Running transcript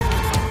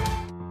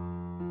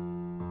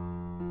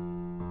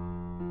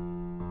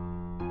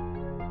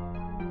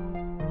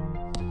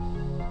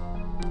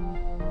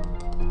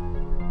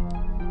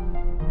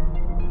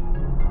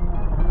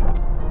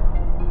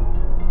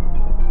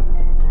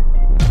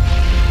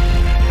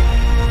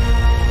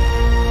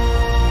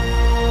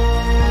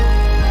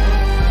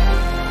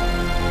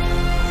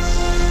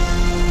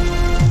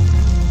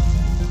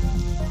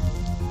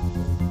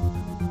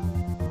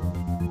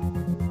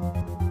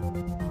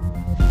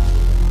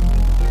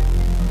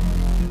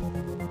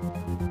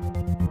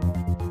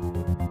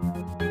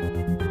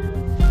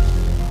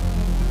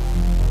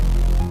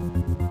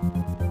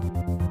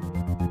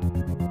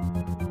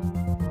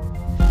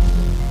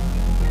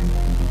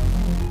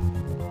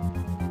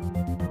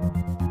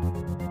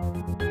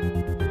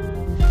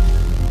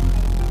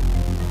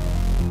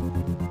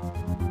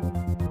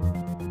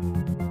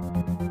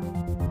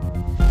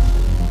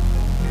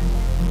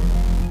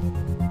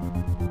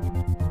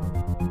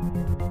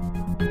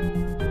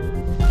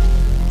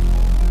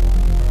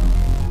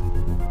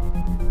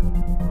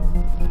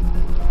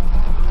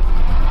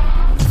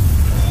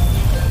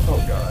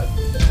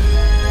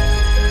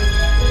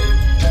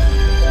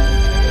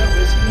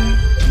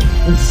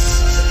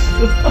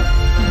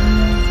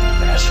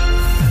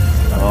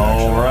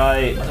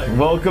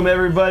Welcome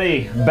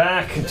everybody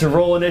back to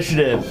Roll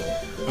Initiative.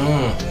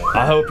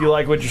 I hope you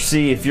like what you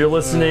see. If you're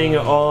listening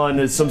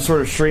on some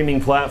sort of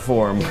streaming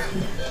platform,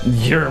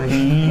 you're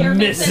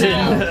missing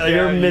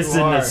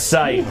the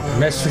sight.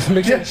 Make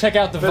sure to check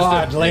out the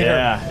VOD later.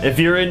 Yeah, if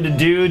you're into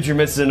dudes, you're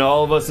missing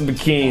all of us in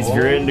bikinis. If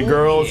you're into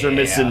girls, you're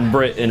missing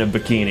Brit in a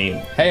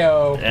bikini.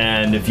 Heyo.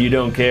 And if you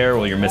don't care,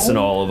 well, you're missing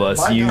all of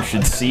us. You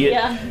should see it.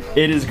 Yeah.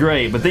 It is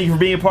great. But thank you for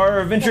being a part of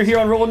our adventure here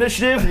on Roll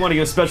Initiative. We want to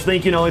give a special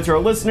thank you not only to our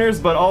listeners,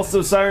 but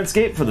also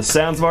Sirenscape for the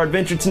sounds of our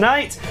adventure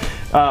tonight.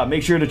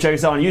 Make sure to check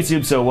us out on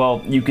YouTube so,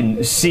 well, you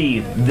can see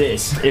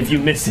this if you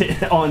miss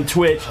it on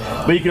Twitch.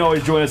 But you can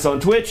always join us on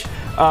Twitch.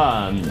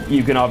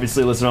 You can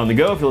obviously listen on the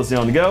go if you're listening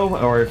on the go,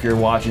 or if you're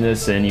watching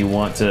this and you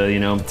want to, you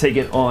know, take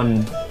it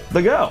on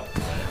the go.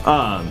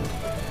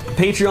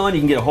 Patreon, you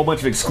can get a whole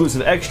bunch of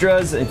exclusive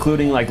extras,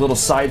 including like little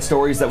side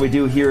stories that we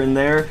do here and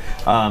there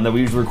that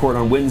we usually record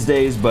on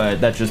Wednesdays, but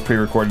that's just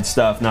pre-recorded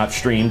stuff, not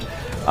streamed.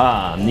 You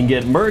can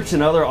get merch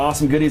and other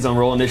awesome goodies on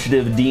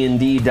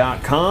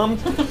RollInitiativeDND.com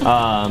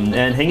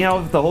and hang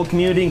out with the whole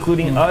community,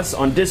 including us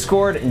on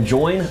Discord, and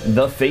join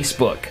the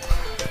Facebook.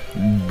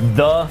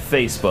 The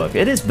Facebook.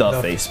 It is the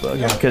Facebook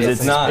because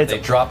it's not. They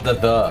dropped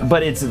the.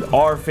 But it's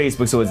our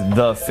Facebook, so it's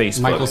the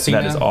Facebook. Michael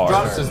Cena. That is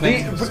ours. His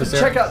name.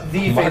 Check out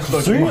the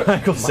Facebook.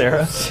 Michael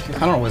Cera. I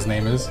don't know what his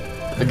name is.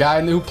 The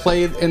guy who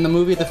played in the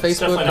movie The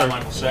Facebook. Definitely not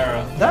Michael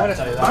Cera.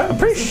 I'm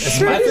pretty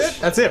sure.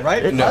 That's it,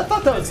 right? No. I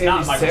thought that was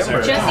Andy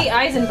Samberg. Jesse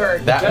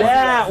Eisenberg.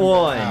 That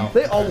one. Wow.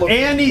 They all look.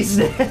 Andy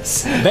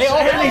They all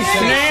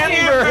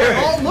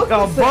Samberg.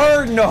 A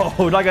bird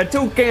nose, like a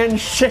toucan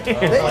shell.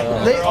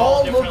 They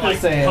all look the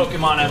same.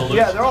 Pokemon evolution.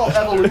 Yeah, they're all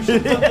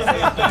evolution.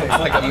 It's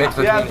like a mix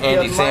between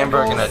Andy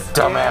Samberg and a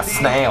dumbass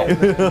snail.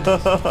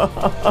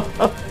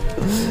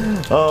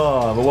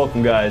 Oh, but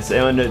welcome, guys.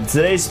 And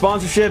today's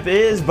sponsorship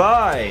is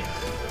by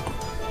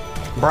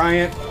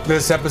Bryant.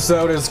 This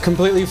episode is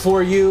completely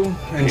for you,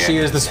 and she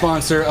is the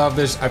sponsor of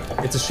this.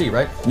 It's a she,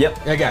 right?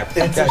 Yep. I got it.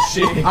 It's a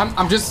she.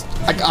 I'm just.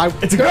 It's a girl.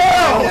 It's a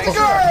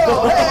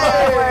girl.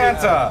 Hey!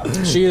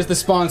 Atlanta. She is the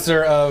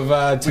sponsor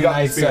of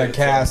tonight's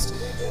cast.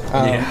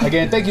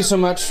 Again, thank you so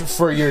much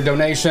for your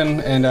donation,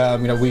 and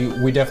you know,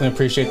 we definitely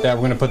appreciate that.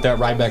 We're going to put that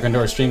right back into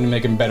our stream to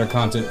making better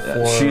content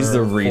for she's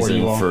the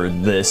reason for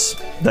this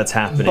that's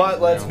happening. But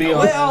let's be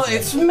honest. Well,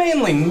 it's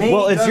mainly me.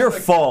 Well, it's your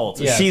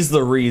fault. Yes. She's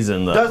the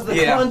reason, though. Does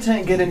the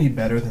content get any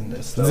better than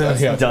this, though?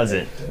 Yeah.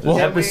 Doesn't. We'll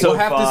have to see.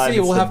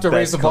 We'll have to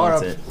raise best the bar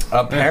content.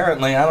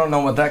 Apparently, I don't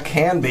know what that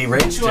can be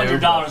raised to.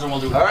 $200 and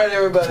we'll do it. All right,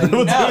 everybody.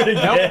 We'll do it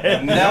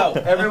again. No.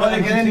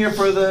 Everybody get in here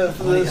for the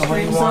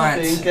stream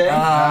something, okay?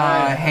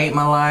 I hate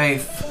my life.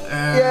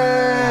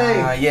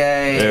 Yay!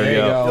 Yay! There we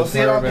go. You'll see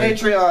it on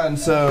Patreon,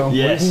 so...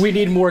 Yes. We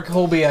need more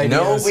Colby ideas.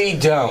 No, we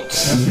don't.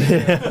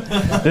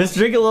 Just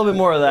drink a little bit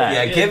more of that.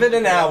 Yeah, give it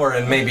an hour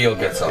and maybe you'll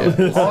get some.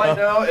 All I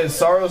know is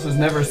Saros is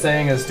never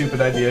saying a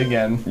stupid idea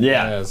again.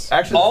 Yeah. Yes.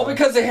 Actually, All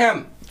because of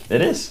him.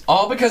 It is.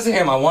 All because of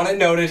him. I want it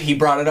noted. He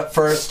brought it up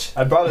first.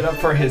 I brought it up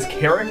for his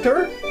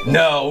character.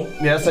 No.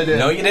 Yes, I did.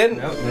 No, you didn't.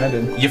 No, I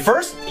didn't.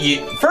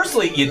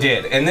 Firstly, you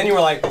did, and then you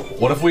were like,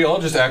 "What if we all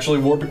just actually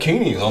wore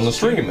bikinis on the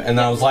stream?" And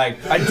I was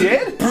like, I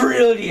did?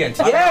 "Brilliant!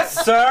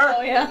 Yes, sir."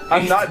 Oh yeah.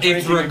 I'm not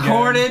It's drinking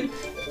recorded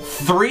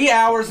 3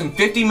 hours and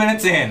 50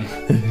 minutes in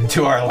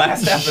to our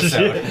last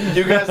episode. Again.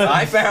 You guys,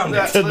 I found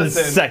it. To the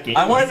listen. second.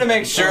 I wanted to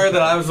make sure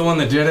that I was the one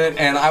that did it,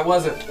 and I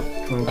wasn't.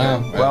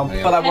 Well,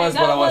 But I was,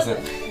 but I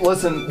wasn't.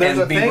 Listen, there's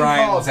a And B. thing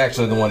Brian called... was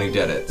actually the one who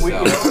did it. So. You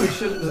know what we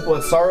should,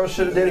 what Saros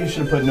should have did? He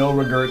should have put no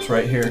regrets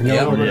right here.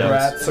 No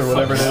regrets or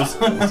whatever it is.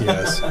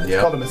 Yes.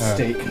 It's called a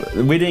mistake.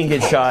 We didn't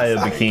get shy of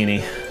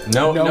bikini.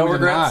 No we did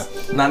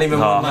regrets. Not even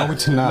one. No, we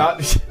did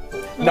not.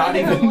 Not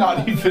even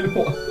one.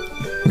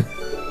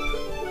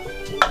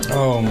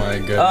 Oh my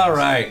goodness. All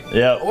right.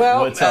 Yeah.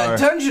 Well, what's our...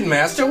 Dungeon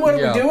Master, what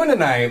are we doing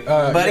tonight,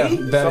 buddy?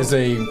 Yeah, that is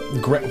a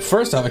great.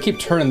 First off, I keep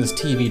turning this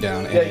TV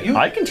down. Yeah,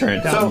 I can turn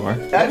it down So, more.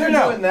 as you're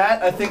doing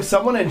that, I think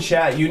someone in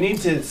chat, you need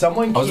to,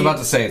 I was about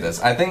to say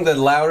this. I think the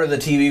louder the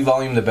TV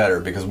volume, the better,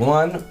 because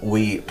one,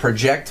 we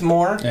project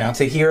more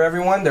to hear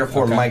everyone,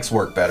 therefore mics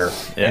work better.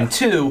 Yeah. And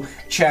two,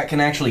 chat can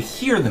actually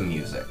hear the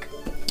music.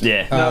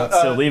 Yeah.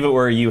 So leave it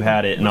where you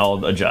had it, and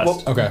I'll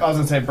adjust. Well, Okay. I was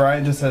gonna say,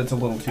 Brian just said it's a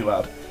little too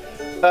loud.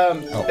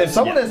 If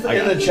someone is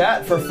in the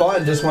chat for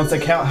fun just wants to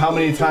count how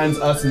many times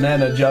us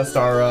men adjust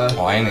our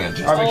I ain't gonna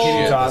just our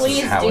bikini tops.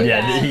 please how do it-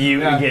 Yeah, that. you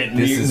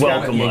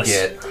welcome what us. you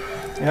get.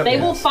 Yep.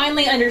 They will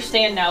finally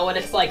understand now what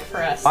it's like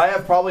for us. I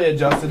have probably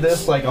adjusted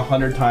this like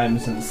 100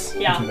 times since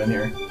Yeah. we've been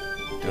here.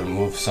 It'll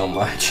move so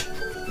much.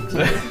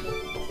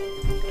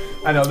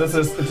 I know it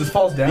just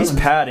falls down. These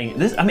padding,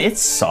 I mean,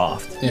 it's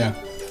soft. Yeah.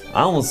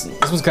 I almost,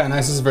 This one's kind of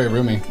nice. This is very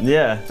roomy.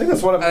 yeah. I think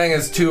that's what I think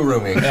it's too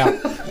roomy. Yeah.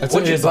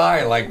 What'd you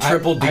buy? Like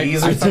triple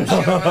D's or some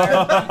shit over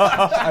there?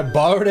 I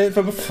borrowed it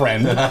from a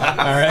friend. All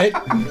right.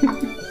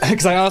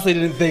 Because I honestly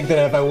didn't think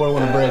that if I wore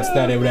one of Brit's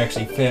that it would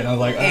actually fit. And I was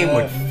like, It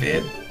would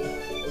fit.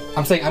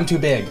 I'm saying I'm too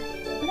big.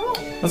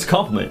 That's a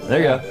compliment. There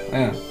you go.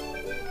 Yeah.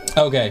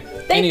 Okay.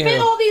 They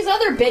fit all these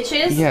other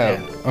bitches. Yeah.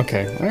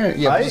 Okay. All right.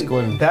 Yeah. Just go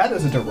ahead. That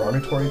is a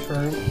derogatory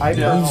term. I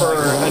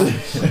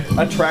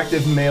prefer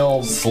attractive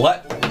male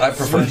slut. I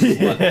prefer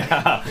slut.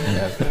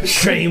 Yeah.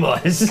 Shame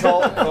us.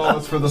 Call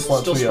us for the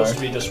sluts. Still we supposed are.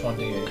 to be just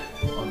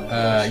 1d8 on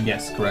that.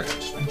 Yes.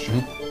 Correct.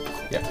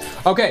 Yeah.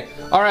 Okay.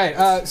 All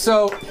right.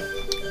 So,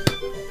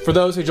 for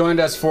those who joined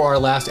us for our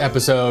last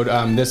episode,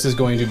 this is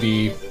going to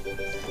be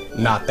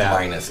not that.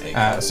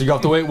 -8. So you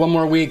have to wait one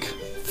more week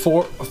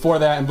for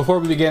that. And before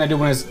we begin, I do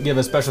want to give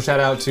a special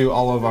shout out to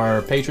all of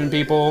our patron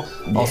people,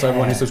 also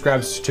everyone who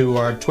subscribes to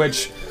our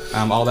Twitch.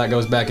 All that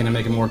goes back into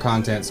making more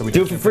content. So we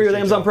do it for free with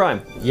Amazon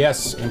Prime.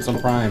 Yes, Amazon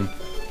Prime.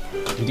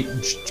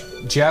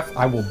 Jeff,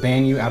 I will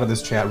ban you out of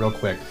this chat real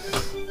quick.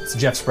 It's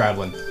Jeff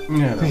Spradlin.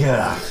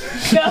 Yeah.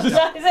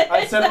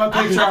 I sent him a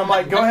picture. I'm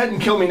like, go ahead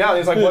and kill me now. And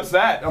he's like, what's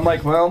that? I'm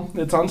like, well,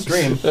 it's on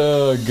stream.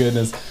 Oh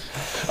goodness.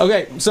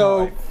 Okay,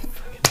 so.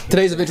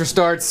 Today's adventure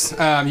starts.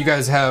 You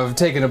guys have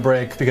taken a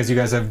break because you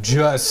guys have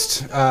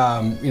just,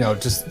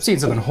 just seen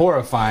something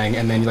horrifying,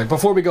 and then you're like,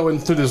 before we go in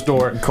through this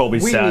door,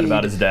 Colby's sad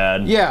about his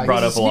dad. Yeah,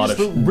 brought up a lot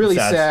of really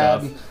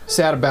sad stuff.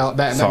 Sad about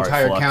that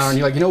entire encounter. And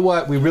you're like, you know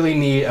what? We really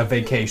need a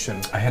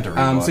vacation. I had to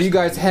rewatch so you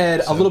guys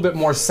head a little bit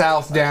more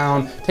south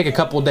down, take a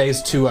couple of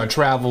days to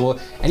travel,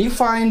 and you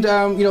find,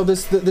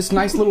 this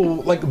nice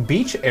little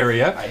beach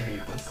area. I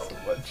hate this so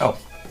much. Oh.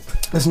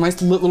 This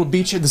nice little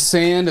beach. The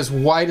sand is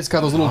white. It's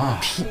got those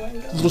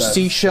little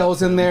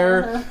seashells in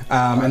there.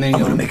 And then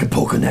I'm gonna make a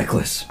polka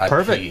necklace.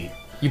 Perfect.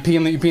 You pee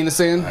in the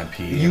sand. I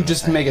pee. You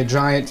just make a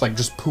giant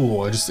just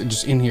pool,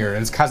 just in here,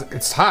 and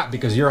it's hot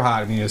because you're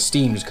hot. I mean, the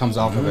steam just comes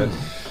off of it.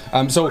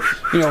 I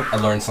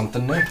learned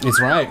something new.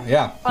 It's right.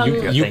 Yeah.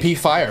 You pee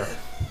fire.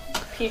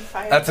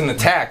 Fire. That's an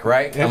attack,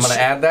 right? I'm gonna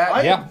add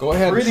that. Yeah, go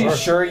ahead. Pretty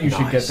sure you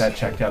should get that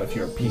checked out if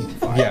you're peeing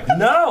fire. Yeah.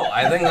 No,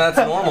 I think that's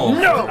normal.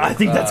 No, I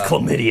think that's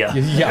chlamydia.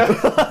 Yeah.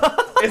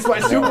 It's my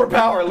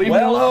superpower. Leave me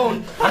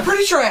alone. I'm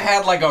pretty sure I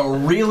had a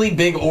really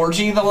big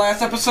orgy the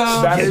last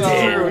episode. That's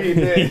true. He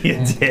did.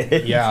 You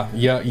did. Yeah.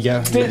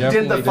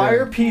 Did the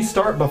fire pee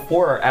start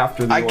before or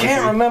after the I orgy?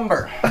 can't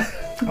remember.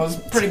 I was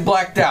pretty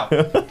blacked out.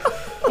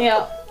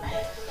 Yeah.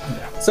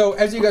 So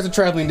as you guys are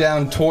traveling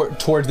down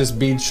towards this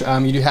beach,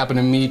 you do happen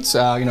to meet,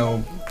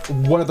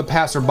 one of the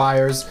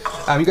passerbyers.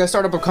 You guys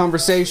start up a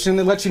conversation.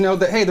 They let you know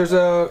that, hey, there's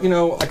a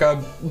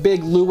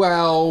big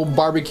luau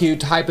barbecue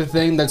type of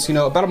thing that's,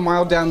 about a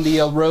mile down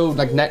the road,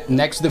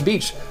 next to the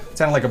beach.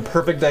 Sounded like a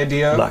perfect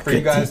idea for you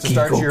guys to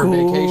start your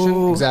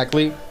vacation.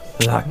 Exactly.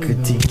 Stop it.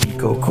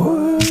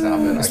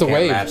 It's the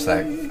wave. Match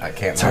that. I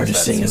can't. It's hard to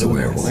sing as a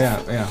werewolf. Yeah,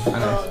 I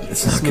know.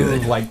 It's not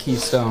Smooth good. like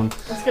Keystone.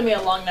 It's gonna be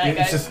a long night,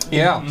 guys.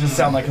 You just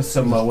sound like a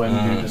Samoan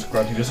dude, just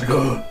grunting, just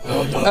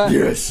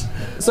Yes.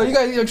 So you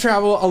guys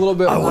travel a little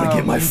bit. I want to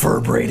get my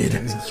fur braided.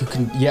 You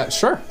can, yeah,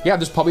 sure. Yeah,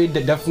 there's probably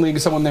definitely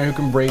someone there who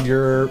can braid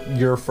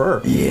your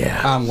fur. Yeah.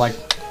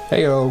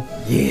 Heyo.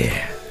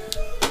 Yeah.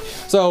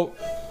 So.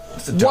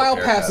 While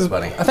passes,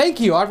 buddy. Thank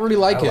you. I really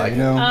like it. like it.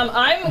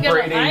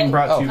 I'm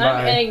brought to you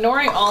by.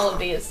 ignoring all of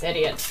these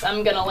idiots.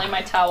 I'm gonna lay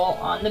my towel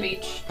on the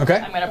beach. Okay.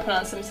 I'm gonna put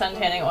on some sun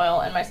tanning oil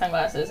and my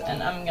sunglasses,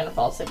 and I'm gonna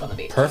fall asleep on the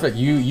beach. Perfect.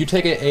 You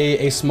take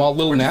a small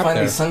little nap Find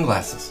there. these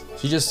sunglasses.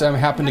 You just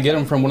happened to get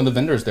them from one of the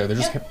vendors there. They're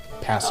just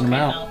passing them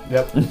out.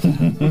 Yep.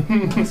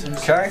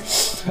 Okay.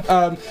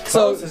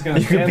 So is gonna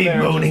You could stand be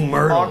there moaning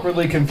murder.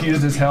 awkwardly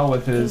confused as hell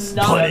with his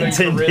Pun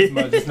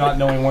charisma, just not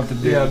knowing what to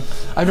do. yeah,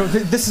 I don't.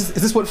 Is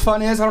this what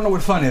fun is? I don't know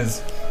what fun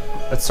is.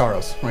 That's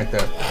Saros right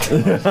there.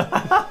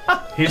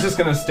 He's just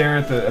gonna stare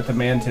at the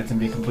man tits and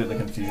be completely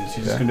confused.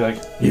 He's just gonna be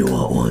like, You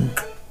want one?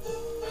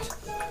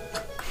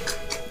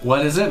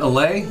 What is it? A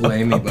lay?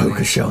 Lay me, A buddy.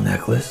 puka shell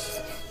necklace.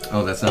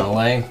 Oh, that's not a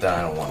lay? Then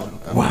I don't want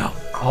it. Wow.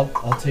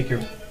 I'll take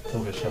your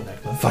Toga shell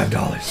necklace.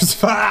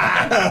 $5.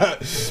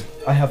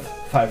 I have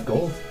 5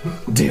 gold.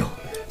 Deal.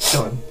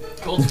 Done.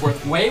 Gold's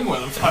worth way more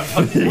than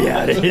 $500.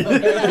 Yeah, it is.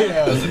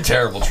 That was a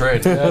terrible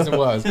trade. As it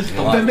was.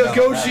 The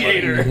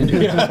negotiator.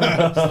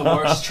 It's the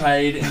worst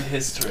trade in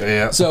history.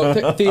 Yeah. So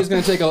Thea's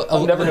gonna take a never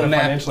little gonna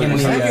nap financially in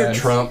Is that your the.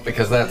 Trump?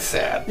 Because that's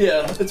sad.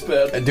 Yeah, it's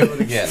bad. Do it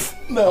again.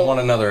 No. I want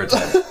another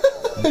attempt.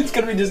 It's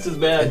gonna be just as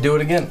bad. Do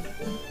it again.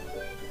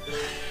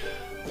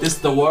 It's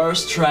the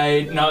worst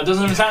trade. No, it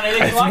doesn't even sound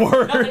anything like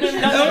worse. Nothing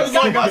It's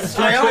like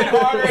Australia.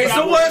 It's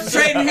the worst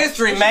trade in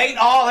history, mate.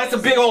 Oh, that's a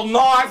big old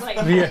knife.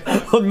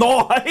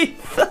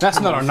 Knife. That's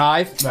not a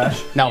knife.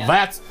 Now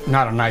that's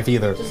not a knife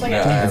either. Just like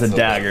It's a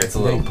dagger. It's a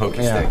little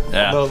pokey stick.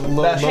 Yeah. Hey,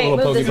 move this way a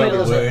little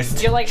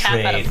bit. You're like half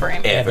out of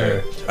frame.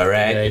 Ever. All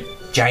right.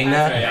 China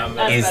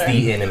That's is better.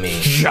 the enemy.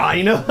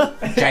 China?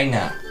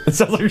 China. It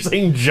sounds like you're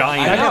saying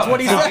giant. I know, That's what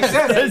he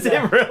said. Is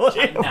it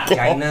really?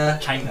 China.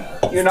 China.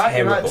 You're not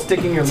Terrible.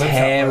 sticking your lips out.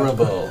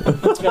 Terrible.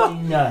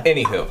 China.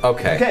 Anywho,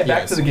 okay. Okay,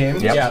 back to the game.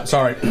 Yep. Yeah,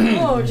 sorry.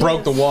 Oh,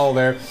 Broke the wall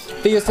there.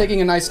 Thea's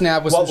taking a nice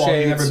nap with What some wall?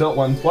 You shades. never built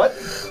one. What?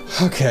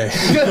 Okay.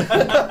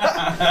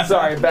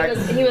 Sorry, back.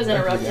 He was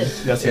interrupted.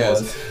 Yes, he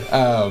was.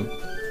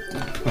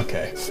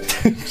 Okay.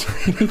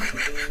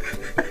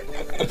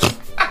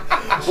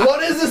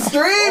 What is the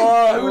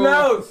stream? Who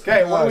knows?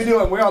 Okay, what are we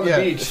doing? We're on the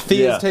beach.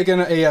 Thea's taking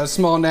a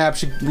small nap.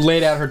 She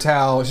laid out her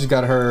towel. She's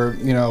got her,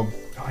 you know,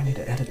 I need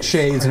to edit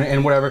shades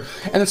and whatever.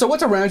 And then, so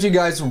what's around you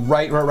guys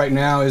right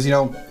now is, you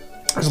know,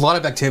 there's a lot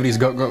of activities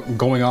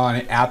going on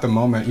at the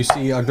moment. You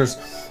see, there's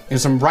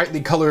some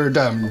brightly colored,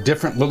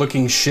 different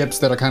looking ships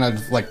that are kind of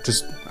like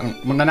just,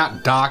 well,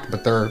 not docked,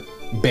 but they're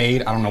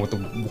bayed. I don't know what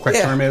the correct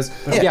term is.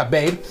 Yeah,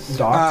 bayed.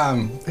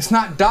 Docked? It's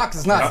not docked.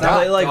 It's not Are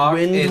docked. they like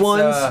wind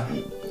ones?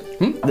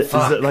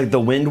 Is it like the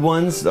wind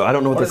ones? I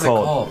don't know what they're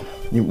called.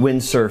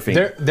 Wind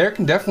surfing. There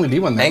can definitely be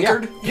one there.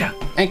 Anchored? Yeah.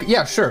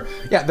 Yeah, sure.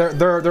 Yeah,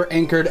 they're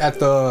anchored at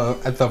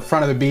the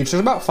front of the beach. There's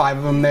about 5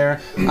 of them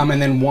there,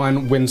 and then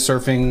one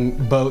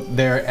windsurfing boat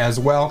there as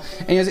well.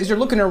 And as you're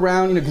looking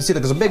around, you know, you can see that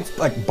there's a big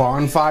like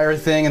bonfire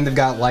thing, and they've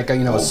got like a,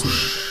 you know,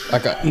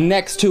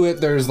 next to it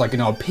there's like, you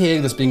know, a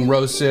pig that's being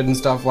roasted and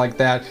stuff like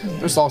that.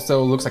 There's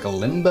also looks like a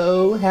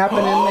limbo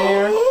happening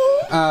there,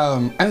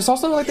 and it's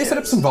also like they set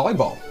up some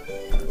volleyball.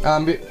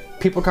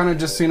 People kind of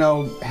just, you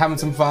know, having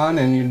some fun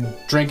and you're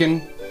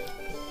drinking.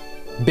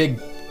 Big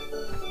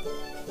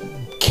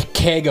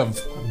keg of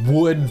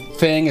wood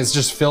thing is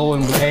just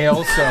filling with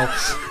ale, so.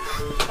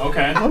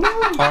 Okay. All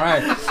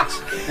right.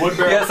 Wood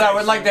barrel. Yes, I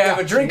would like to have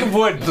a drink of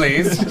wood,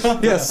 please.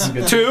 Yes.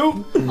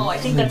 2. Oh, I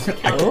think that's the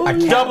cat.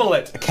 Double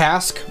it. A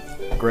cask.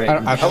 Great. I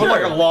would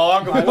like a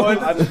log of wood.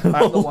 I'm the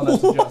one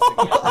that's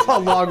adjusting. A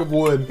log of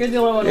wood. You're the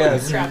only one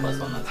Yes. with the strapless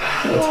one.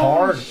 It's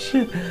hard.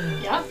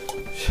 Yeah.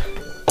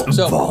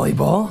 So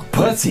Volleyball?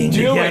 Let's Putting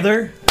do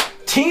together?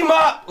 Team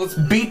up! Let's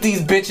beat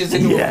these bitches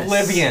into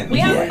oblivion. We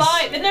have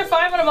 5. Isn't there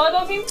 5 on a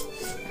volleyball team?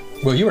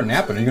 well, you were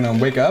napping. Are you gonna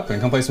wake up and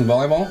come play some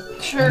volleyball?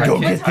 Sure. Go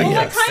What get time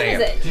the is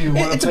it? Do you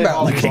want It's to play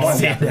about like volleyball? 1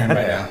 in the afternoon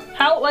right now.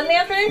 How? 1 in the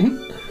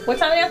afternoon? What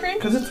time in the afternoon?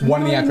 Because it's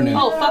 1 in the afternoon.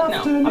 Oh, fuck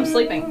no. I'm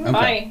sleeping.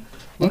 Bye.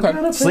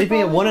 Okay.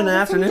 Sleeping at 1 in the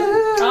afternoon?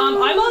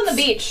 I'm on the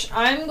beach.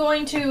 I'm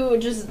going to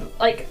just,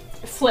 like,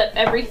 flip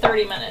every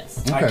 30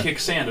 minutes. I Okay. kick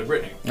sand at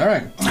Brittany. All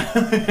right.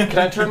 Can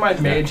I turn my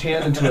mage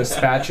hand into a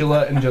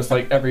spatula and just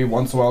like every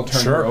once in a while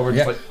turn her over?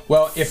 Yeah. Just like,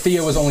 Well, if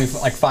Thea was only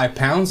like 5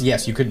 pounds,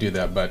 yes, you could do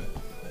that. But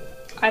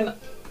I'm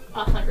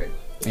 100.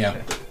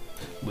 yeah,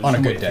 on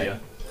a good day.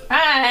 Thea.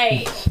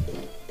 Hey!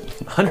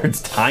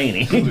 100's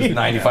tiny.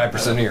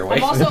 95% of your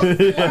weight. I'm also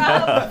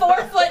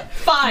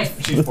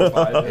 4'5" she's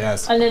 4'5".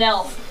 Yes. and an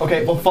elf.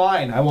 Okay, well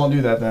fine. I won't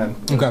do that then.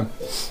 Okay.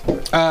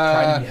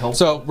 Try to be helpful.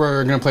 So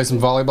we're gonna play some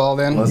volleyball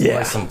then. Let's Yeah.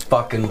 play some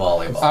fucking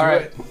volleyball. All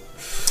right.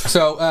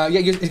 So yeah,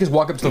 you just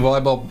walk up to the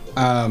volleyball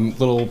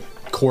little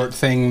court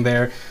thing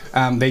there.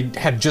 They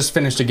had just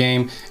finished a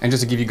game, and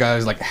just to give you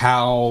guys like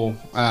how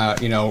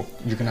you know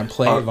you're gonna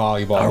play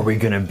volleyball. Are we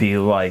gonna be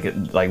like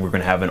we're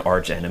gonna have an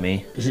arch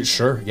enemy?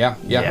 Sure. Yeah.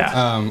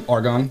 Yeah.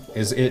 Argon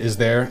is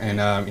there,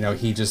 and you know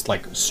he just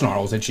like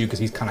snarls at you because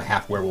he's kind of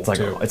half werewolf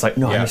too. It's like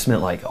no, I Yeah. just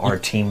meant like our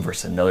team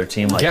versus another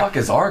team. Like Yeah. Fuck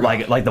is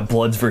Argon? like the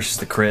Bloods versus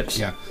the Crips.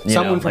 Yeah. You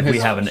Someone know, from like his we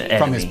have an enemy.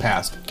 from his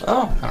past.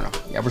 Oh. I don't know.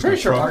 Yeah, we're just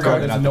Pretty sure gonna throw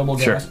Argon that is a out. noble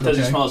Sure. gas. Does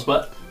he smell his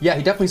butt? Yeah,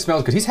 he definitely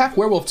smells because he's half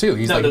werewolf too.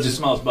 He's No, like does he just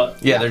smell his butt?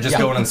 Yeah, they're just Yeah.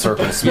 going in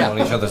circles,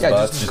 smelling each other's yeah,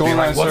 butts. just Just going being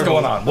around like, what's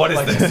circles. going on? What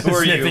is this? Who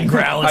are you? Sniffing,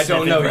 growling, I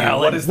don't sniffing, know you. growling.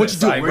 What is What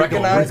this? you I doing?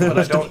 recognize, but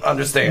I don't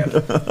understand.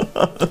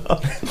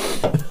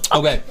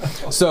 Okay,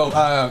 so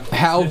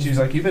how? She's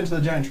like, you've been to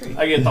the giant tree.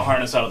 I get the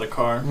harness out of the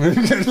car. This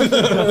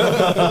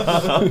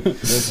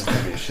is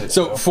gonna be a shit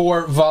So show.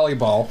 for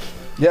volleyball,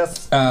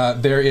 Yes.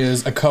 there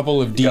is a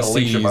couple of gotta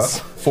leash 'em up.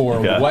 DCs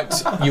for Yeah.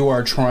 what you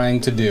are trying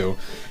to do.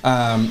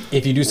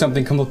 If you do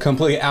something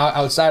completely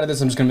outside of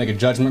this, I'm just going to make a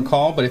judgment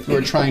call. But if you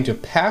are trying to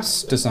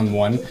pass to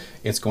someone,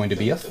 it's going to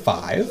be a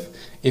 5.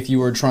 If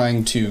you are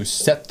trying to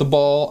set the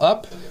ball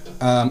up,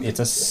 it's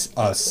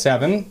a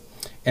 7.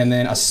 And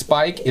then a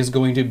spike is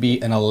going to be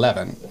an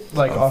 11.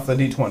 Like off the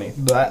D20.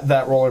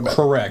 That roller bet.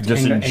 Correct.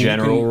 Just a and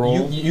general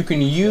roll? You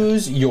can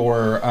use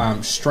your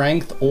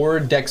strength or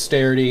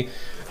dexterity.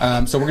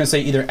 So we're going to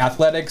say either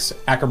athletics,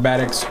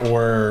 acrobatics,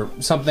 or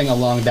something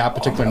along that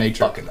particular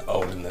nature. Fucking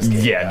own this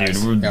game. Yeah,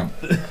 guys. dude. Yeah.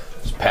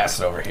 Just pass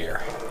it over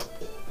here.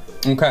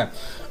 Okay.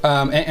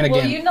 And again,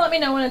 Will you let me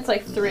know when it's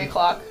like 3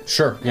 o'clock?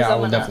 sure. Yeah, I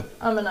will definitely.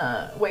 I'm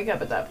gonna wake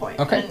up at that point.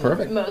 Okay, and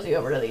perfect. Mosey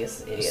over to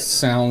these idiots.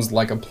 Sounds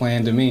like a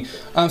plan to me.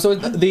 So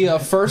the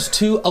first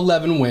 2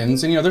 11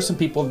 wins, and you know, there's some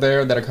people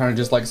there that are kind of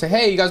just like say,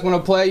 hey, you guys want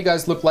to play? You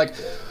guys look like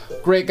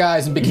great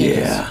guys in bikinis.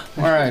 Yeah.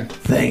 All right.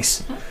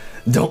 Thanks.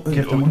 Don't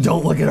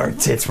look at our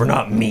tits. We're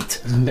not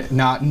meat.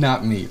 Not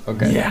me.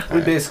 Okay. Yeah.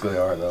 We basically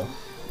are, though.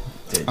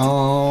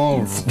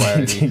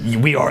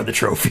 Alrighty. We are the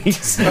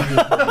trophies.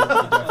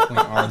 Definitely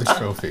are the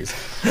trophies.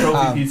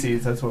 Trophy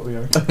PCs, that's what we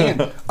are.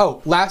 And,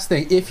 oh, last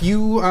thing. If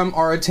you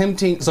are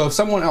attempting, so if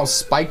someone else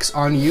spikes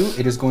on you,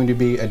 it is going to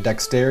be a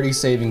dexterity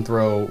saving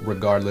throw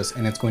regardless,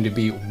 and it's going to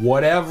be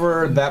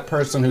whatever that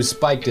person who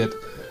spiked it,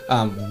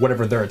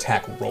 whatever their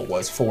attack roll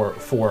was for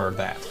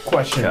that.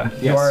 Question. Yeah. Do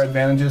Yes. our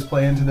advantages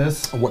play into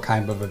this? What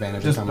kind of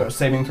advantage? Just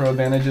saving throw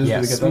advantages?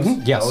 Yes. Do we get those?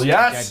 Mhm. Yes. Oh,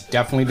 yes! Yeah,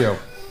 definitely do.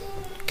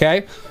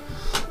 Okay.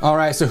 All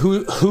right. So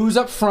who's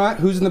up front?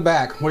 Who's in the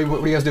back? What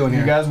are you guys doing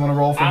here? You guys want to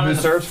roll for I'm who in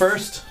the serves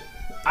first?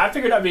 I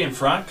figured I'd be in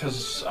front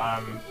because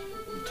I'm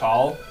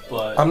tall,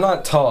 but I'm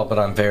not tall, but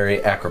I'm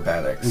very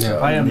acrobatic. So.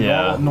 I am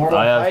normal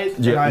height.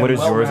 and I am what is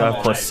yours? I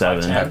have well-rounded.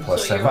 +7. I have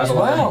 +7 you're as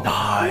well.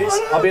 Nice.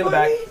 I'll be in the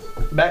back.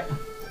 Back.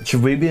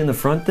 Should we be in the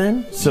front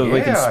then? So we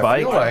can spike? I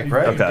feel like,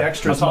 right? Okay.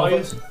 Dexterous How tall are you?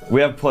 movements.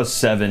 We have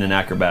 +7 in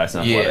acrobatics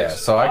and Yeah,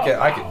 athletics. so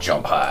I could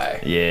jump high.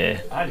 Yeah.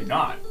 I do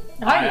not.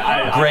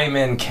 I Gray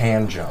men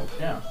can jump.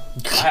 Yeah.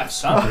 I have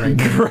some.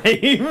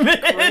 Great,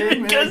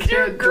 man. Because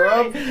you're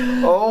Drum.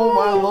 Oh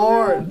my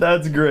lord.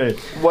 That's great.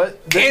 What?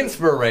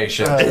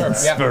 Inspiration.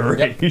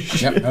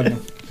 Inspiration.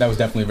 Yep, that was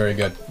definitely very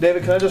good.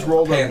 David, can I just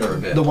roll the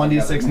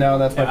 1d6 now?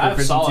 That's my Yeah, I have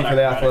proficiency solid for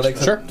the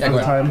acrobatics. athletics. Sure, at yeah, go the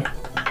ahead. time.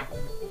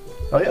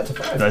 Oh yeah, it's a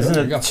 5.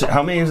 Isn't you it,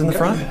 how many is in the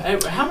front? Hey,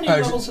 how many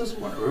levels is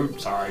one?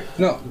 Oops, sorry.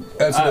 No,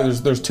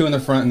 there's 2 in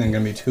the front and then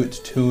gonna be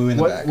two in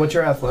the back. What's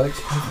your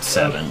athletics?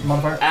 7.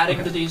 Modifier?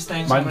 Adding to these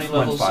things, Mine's- how many mine's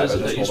levels 5, is I it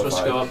that just you're rolled a supposed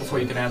to go 5. up before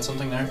you can add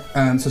something there?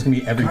 So it's gonna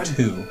be every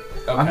 2.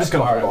 I'm just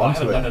gonna Alright, hold well, I on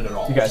haven't to done it. it at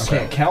all. You guys so-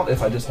 can't count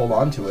if I just hold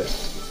on to it.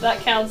 That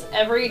counts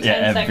every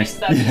 10 seconds.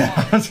 That's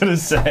Yeah, I was gonna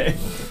say.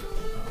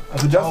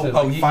 I've adjusted it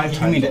like 5 you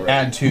times need to already.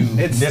 add to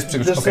It's- this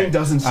particular. this thing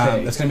doesn't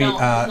stay. It's gonna be No,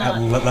 it's at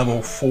not.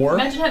 level 4.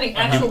 Imagine having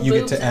actual You get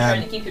boobs to and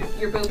trying add to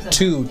keep your boobs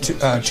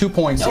in. 2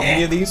 points to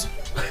any of these,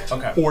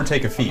 Okay. or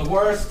take a feat.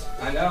 worst,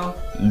 I know.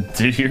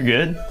 Dude, you're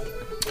good.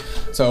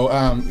 So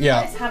What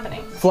yeah, is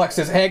happening? Flex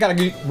says, "Hey, I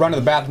gotta run to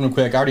the bathroom real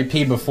quick. I already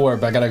peed before,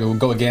 but I gotta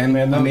go again.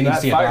 Man, I may need to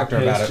that see a fire doctor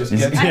paste about it." just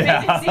gets- I made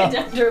to see a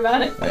doctor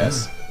about it.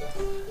 Yes.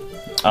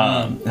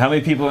 How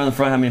many people are in the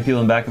front? How many people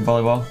in the back in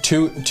volleyball?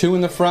 Two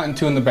in the front and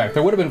 2 in the back.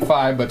 There would have been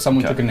 5, but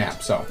someone Okay. took a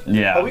nap. So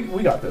Yeah. Oh,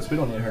 we got this. We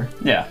don't need her.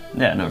 Yeah,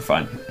 no,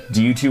 fine.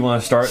 Do you two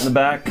want to start in the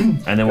back and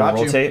then we'll Got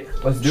you. rotate?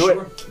 Let's do it.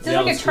 Is this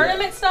like a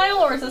tournament style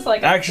or is this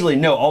like? Actually,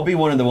 no, I'll be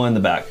one of the one in the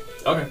back.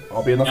 Okay.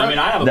 I'll be in the I front. mean,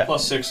 I have a That-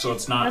 +6, so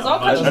it's not. There's all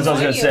much. kinds That's of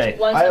what I was gonna say.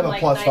 ones I have I'm, a like,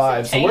 plus nice 5,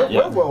 and so we're, tan.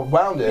 we're well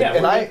rounded. Yeah,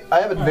 and we're I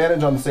have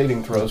advantage on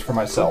saving throws for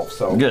myself,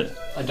 so. Good.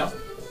 I don't.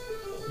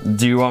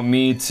 Do you want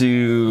me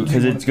to?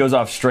 Because it goes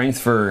off strength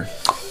for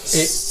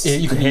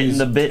you can hitting use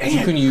the bit,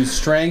 You can use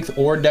strength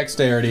or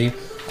dexterity.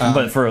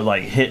 but for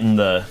like hitting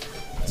the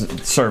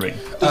serving.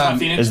 Does my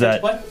Phoenix is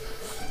that- play?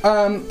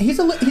 He's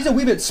a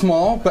wee bit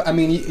small, but I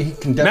mean he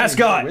can definitely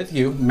Mascot! go with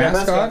you. Yeah,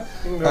 Mascot.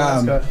 You can go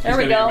mascot. There we He's gonna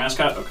be your go.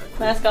 mascot? Okay.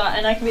 Mascot,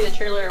 and I can be the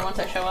cheerleader once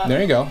I show up.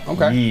 There you go.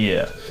 Okay.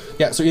 Yeah.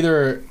 Yeah. So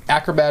either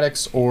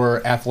acrobatics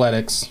or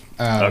athletics.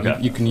 Okay.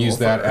 You can use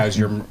that as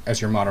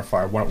your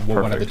modifier. One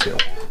of the two.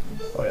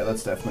 Oh yeah,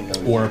 that's definitely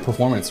gonna be. Or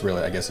performance,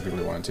 really. I guess if you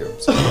really wanted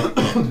to.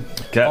 So.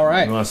 Okay. All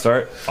right. You want to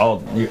start?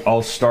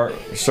 I'll start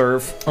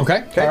serve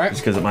Okay. All right.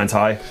 just because mine's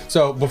high.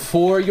 So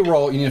before you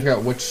roll, you need to figure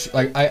out which,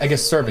 like, I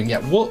guess serving. Yeah,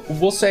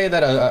 we'll say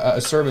that a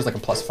serve is like a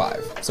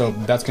 +5. So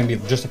that's gonna be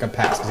just like a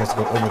pass because it has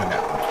to go over the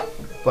net.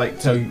 Like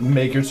to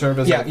make your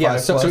service. Yeah, at yeah.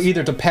 5 So plus?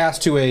 either to pass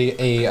to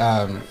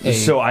a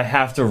So I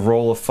have to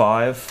roll a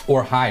 5.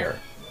 or higher.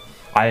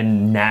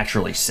 I'm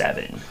naturally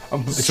 7.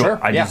 So Sure.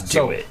 I yeah. just do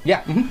so, it.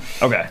 Yeah.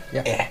 Okay.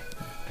 Yeah.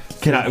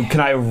 Can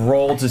I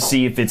roll to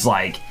see if it's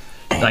like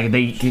can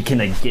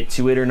they get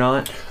to it or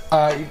not?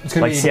 It's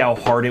gonna Like be. see how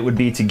hard it would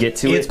be to get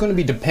to It's it. going to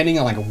be depending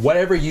on like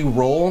whatever you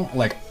roll.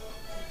 Like,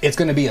 it's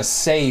going to be a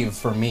save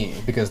for me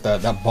because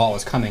that ball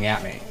is coming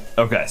at me.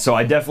 Okay, so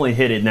I definitely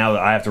hit it. Now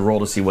that I have to roll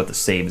to see what the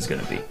save is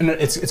going to be. And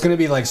it's going to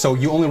be like, so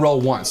you only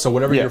roll once. So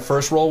whatever Yeah. your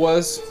first roll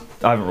was.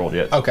 I haven't rolled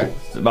yet. Okay.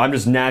 But I'm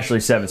just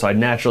naturally 7, so I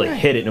naturally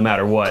hit it no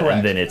matter what, Correct.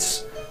 and then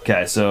it's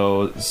okay.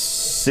 So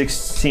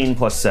 16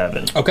 plus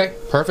 7. Okay.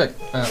 Perfect.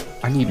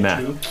 I need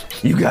Matt,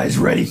 you guys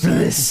ready for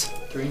this?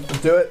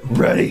 Let's do it.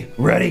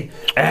 Ready,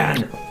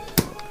 and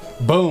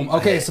Boom.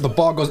 Okay, so the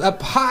ball goes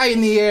up high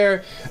in the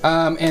air,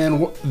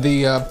 and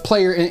the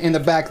player in the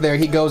back there,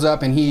 he goes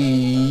up and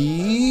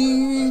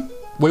he.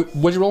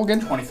 What'd you roll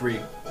again? 23.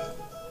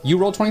 You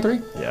rolled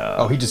 23? yeah.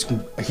 Oh, he just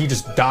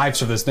dives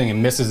for this thing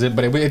and misses it,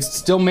 but it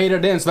still made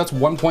it in, so that's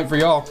 1 point for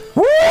y'all.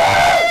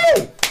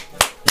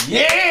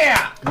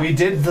 Yeah! We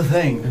did the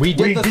thing. We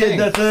did the thing.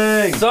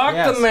 thing. Suck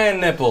Yes. the man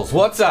nipples.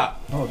 What's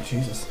up? Oh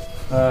Jesus.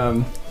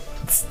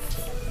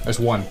 There's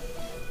one.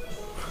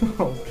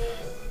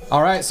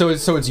 All right, so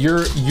it's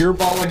your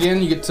ball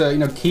again. You get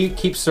to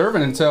keep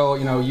serving until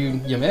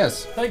you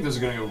miss. I think this is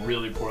going to go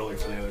really poorly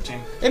for the other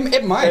team.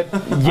 It might.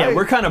 Yeah,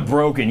 we're kind of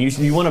broken.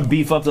 You want to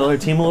beef up the other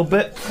team a little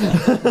bit?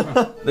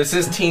 This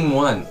is team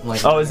 1.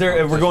 Like, Oh, is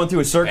there? We're going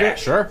through a circuit. Yeah,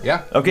 Sure.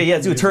 Yeah. Okay, yeah,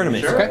 let's do a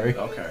tournament. Okay.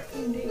 Okay.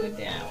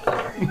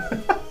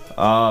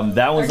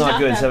 That one's They're not not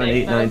good. that 7,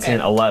 big, 8, but 9, okay.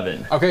 10,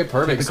 11. Okay,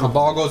 perfect. So the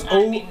ball goes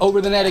over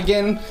the net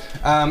again,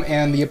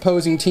 and the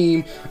opposing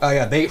team,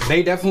 they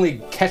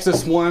definitely catch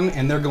this one,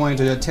 and they're going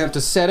to attempt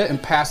to set it and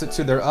pass it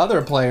to their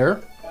other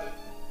player.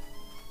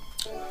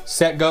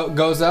 Set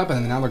goes up,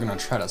 and now they're going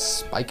to try to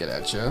spike it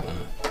at you.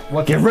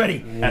 Get ready.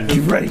 Get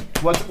ready.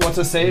 What's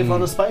a save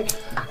on a spike?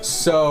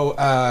 So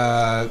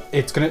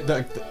it's going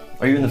to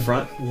Are you in the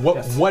front?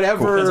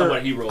 whatever Depends on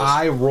what he rolls.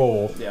 I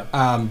roll. Yeah.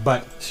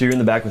 But So you're in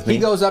the back with me? he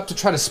goes up to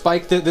try to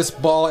spike this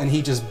ball, and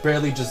he just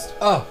barely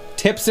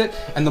tips it,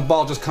 and the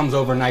ball just comes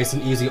over nice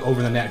and easy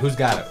over the net. Who's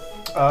got it?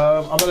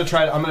 I'm gonna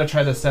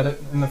try to set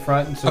it in the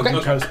front, so Okay. we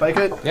can try to spike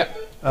it. Yep.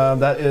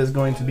 That is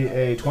going to be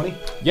a 20.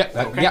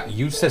 Yeah,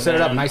 you set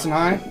it up nice and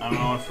high. I'm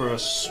going for a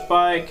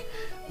spike.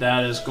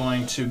 That is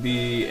going to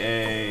be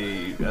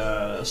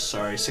a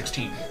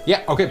 16.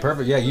 Yeah, okay,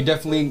 perfect. Yeah, you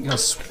definitely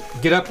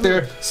get up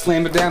there,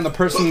 slam it down. The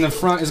person in the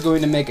front is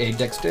going to make a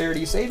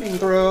dexterity saving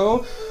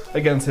throw.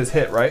 Against his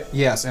hit, right?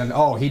 Yes, and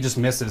he just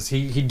misses.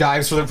 He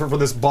dives for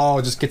this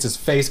ball, just gets his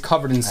face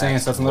covered in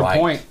sand, so that's another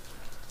point.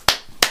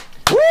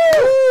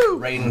 Woo!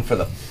 Raiding for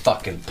the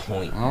fucking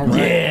point. All right.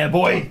 Yeah,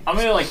 boy. I'm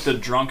gonna like the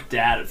drunk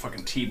dad at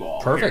fucking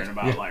T-ball. Perfect. Here in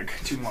about like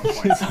 2 more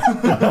points.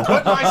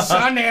 Put my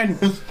son in.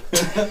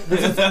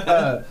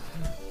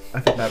 I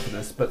feel bad for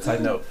this, but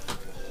side note.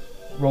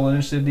 Roll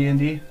Initiative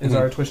D&D is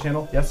our Twitch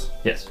channel, yes?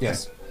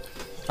 Yes.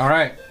 All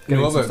right.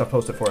 Getting some stuff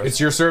posted for us. It's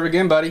your serve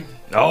again, buddy.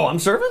 Oh, I'm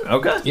serving?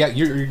 Okay. Yeah,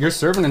 you're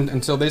serving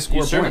until they score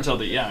You a serve point. until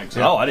the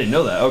exactly. Oh, I didn't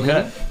know that.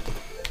 Okay.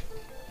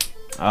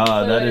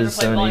 That is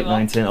 7, 8,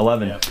 9, 10,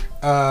 11. Yeah.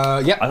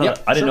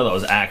 I didn't know that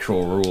was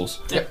actual rules.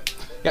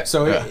 Yeah,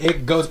 so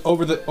it goes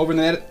over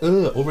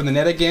the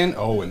net again.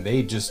 Oh, and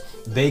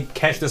they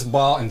catch this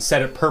ball and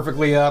set it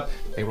perfectly up.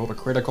 They rolled a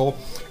critical.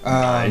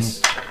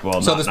 Nice.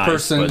 Well, So not this nice,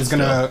 person but is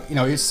gonna,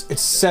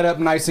 it's set up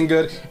nice and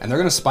good, and they're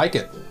gonna spike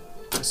it.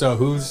 So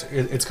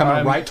it's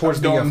coming right towards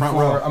the front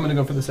row. I'm gonna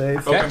go for the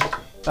save. Okay.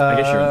 I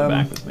guess you're in the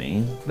back with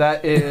me.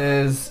 That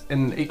is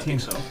an 18.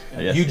 So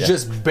You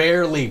just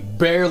barely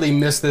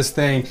missed this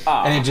thing,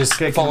 and it just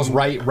falls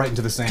right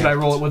into the sand. Can I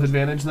roll it with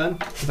advantage then?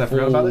 Because I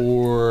forgot about it.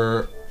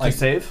 Or Like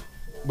save?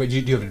 wait, do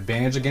you have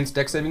advantage against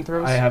dex saving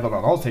throws? I have it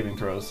on all saving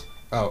throws.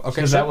 Oh, okay.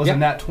 Because that was a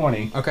nat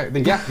 20. Okay,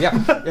 then yeah.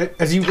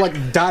 As you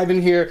dive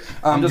in here,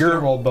 I'm just gonna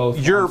roll both.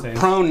 You're on saves.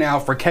 prone now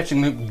for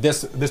catching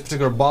this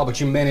particular ball,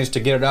 but you managed to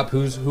get it up.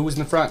 Who's in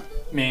the front?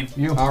 Me.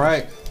 You. All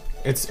right.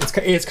 It's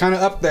kind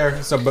of up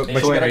there, so but you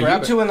gotta Are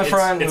grab you two it. in the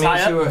front? it's me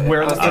high two up.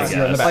 Where the us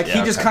you're in the back. Like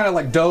he just kind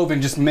of dove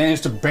and just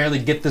managed to barely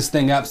get this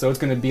thing up, so it's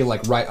gonna be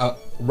right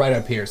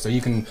up here. So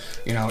you can,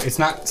 it's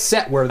not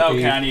set where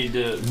Okay, I need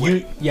to.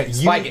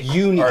 Spike it.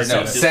 you need Or to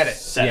no, set it.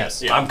 set it.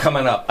 Yes. Yeah. I'm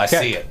coming up. I Okay.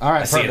 see it. All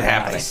right, I see it perfect.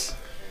 happening. Nice.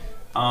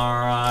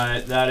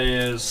 Alright,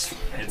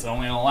 it's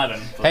only an 11.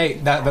 But Hey,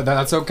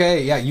 that's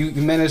okay. Yeah, you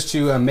managed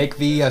to make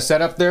the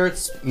setup there.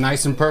 It's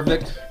nice and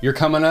perfect. You're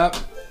coming up.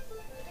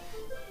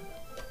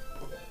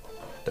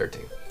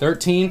 13.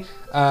 13.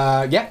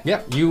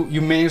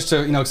 You managed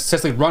to,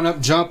 successfully run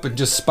up, jump, and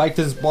just spike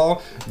this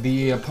ball.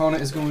 The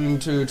opponent is going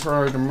to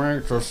try to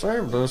make to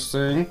save this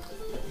thing.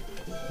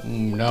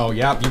 No,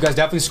 yeah, you guys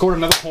definitely scored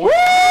another point.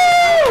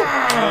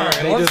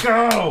 Let's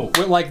go!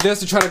 Went like this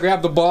to try to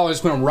grab the ball and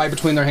just went right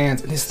between their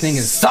hands. And this thing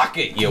is Suck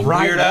it, you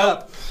right weirdo!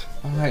 up.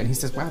 All right, and he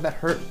says, "Wow, that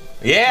hurt."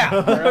 Yeah!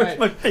 All right.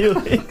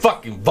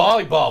 Fucking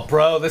volleyball,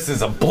 bro. This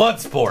is a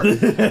blood sport.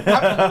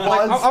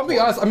 I'll be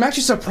honest. I'm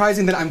actually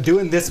surprising that I'm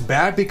doing this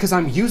bad because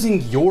I'm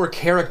using your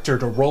character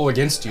to roll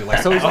against you.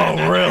 So it's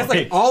really?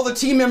 it's all the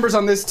team members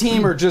on this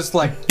team are just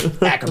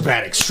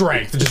acrobatic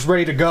strength, just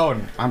ready to go,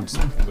 and I'm just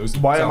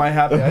losing. Why am I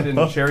happy I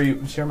didn't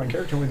share my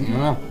character with you?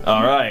 Well,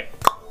 All right.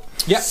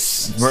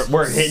 yes.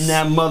 We're hitting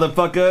that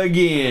motherfucker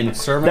again.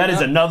 Serving That is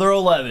up. another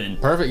 11.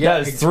 Perfect, yeah.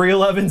 That is 3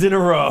 11s in a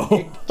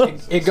row.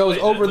 It goes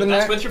over the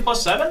That's net. with your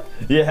 +7?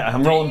 Yeah,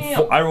 I'm rolling.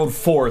 I rolled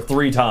 4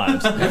 3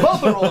 times.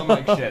 Both are rolling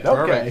like shit. Okay.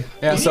 Perfect.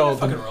 Yeah. So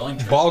fucking the rolling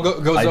ball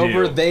goes I do.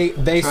 over.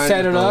 They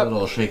set it A up.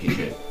 little shaky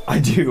shake. I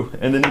do,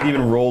 and then it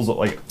even rolls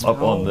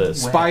up on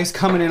this. Spice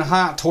coming in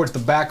hot towards the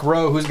back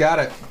row. Who's got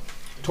it?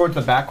 Towards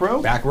the back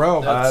row? Back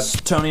row.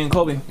 Tony and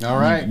Colby. All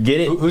right. Get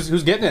it.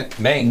 Who's getting it?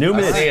 Man,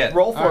 Newman. I see it.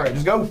 Roll for All right. it.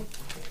 Just go.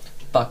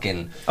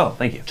 Fucking Oh,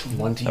 thank you.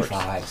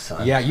 25,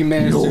 son. Yeah, you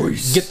managed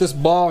Nice. to get this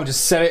ball and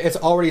just set it. It's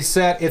already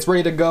set. It's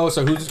ready to go.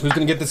 So who's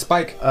gonna get the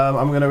spike?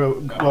 I'm gonna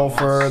roll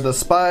for the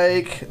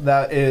spike.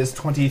 That is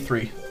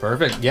 23.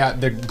 Perfect. Yeah,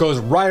 that goes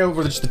right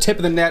over the tip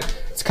of the net.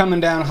 It's coming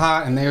down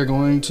hot, and they are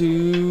going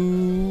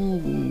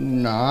to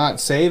not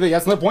save it.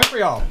 That's another point for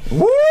y'all.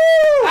 Woo!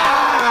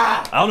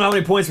 I don't know how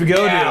many points we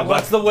go Yeah, to.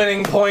 what's the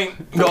winning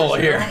point goal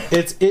here?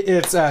 It's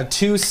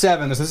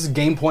 2-7. This is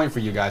game point for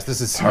you guys.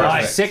 This is All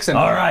right. 6 and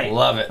All right.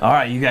 Love it. All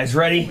right, you guys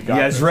ready? You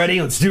guys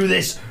ready? Let's do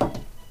this.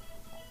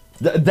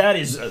 That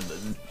is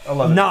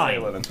 11. 9.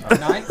 11.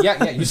 9.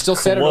 Yeah, you still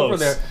set it over Close.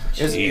 there.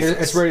 It's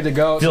Jesus. ready to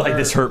go. I feel So like they're-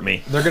 this hurt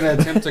me. They're going to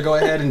attempt to go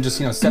ahead and just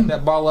set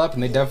that ball up,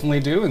 and they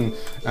definitely do.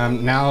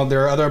 And now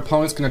their other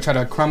opponent's going to try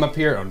to crumb up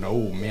here. Oh no,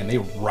 man! They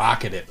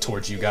rocket it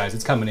towards you guys.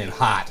 It's coming in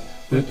hot.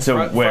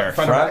 So where?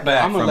 Front,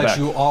 back. I'm gonna front, let back.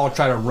 you all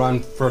try to run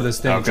for this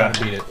thing and try Okay.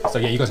 to beat it. So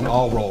yeah, you guys can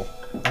all roll.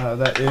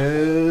 That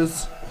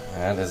is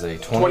That is a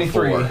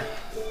 24. 23.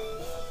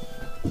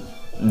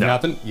 No.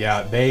 Nothing.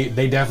 Yeah, they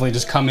definitely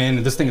just come in,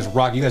 and this thing is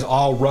rock. You guys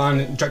all run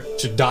and try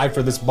to dive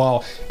for this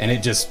ball, and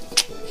it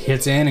just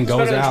hits in and goes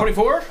Better than out.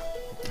 24?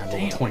 I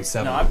rolled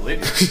 27. No, I believe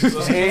you.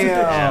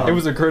 Damn. It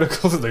was a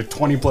critical, so they're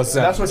 20 plus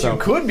 7. That's what so. you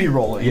could be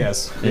rolling.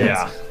 Yes. Yeah.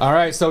 Yes. All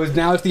right. So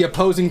now it's the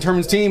opposing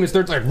team's team. It's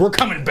like we're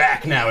coming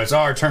back now. It's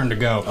our turn to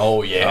go.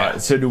 Oh, yeah.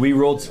 So do we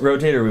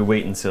rotate or we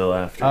wait until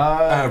after?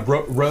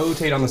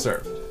 Rotate on the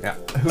serve. Yeah.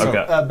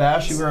 Okay.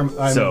 Bash, you were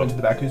So- moving to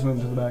the back. Who's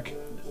moving to the back?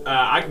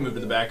 I can move to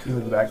the back. You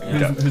move to the back.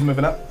 Who's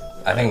moving up?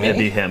 I think It'd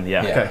be me. him,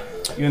 yeah. Yeah. Okay.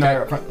 You and I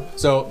are up front.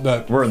 So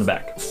we're in the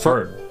back.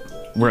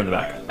 We're in the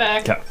back.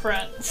 Back, Okay.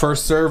 front.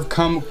 first serve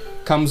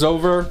comes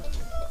over.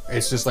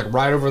 It's just like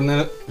right over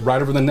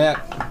the net.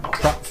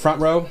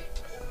 Front row.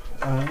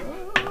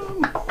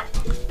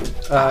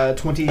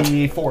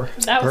 24.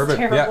 That was Perfect.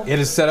 terrible. Yeah, it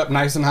is set up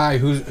nice and high.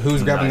 Who's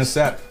grabbing the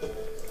set?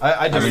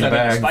 I just said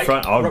it. Spike?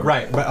 Front.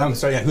 Right, but I'm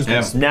sorry. Yeah, who's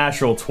going?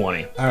 Natural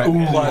 20. All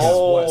right. Plus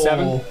what?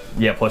 7.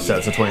 Yeah, plus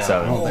 7, so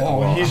 27.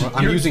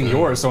 I'm using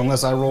yours, so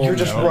unless I roll, You're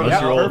just running.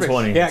 Unless you roll a perfect.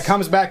 20. Yeah, it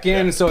comes back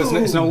in, so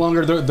it's no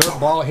longer their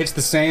ball hits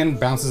the sand,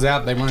 bounces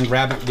out. They run and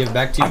grab it, give it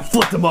back to you.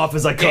 Flip them off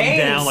as I come Game,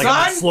 down like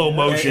I'm in son! slow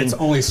motion. It's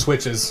only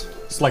switches.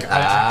 It's like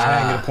I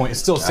didn't get a point. It's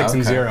still 6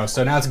 and 0.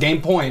 So now it's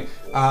game point.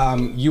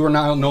 You are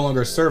now no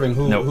longer serving.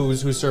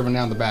 Who's serving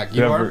now in the back?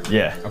 You Whoever, are.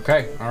 yeah.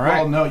 Okay. All right.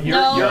 Well, no, you're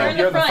in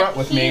the front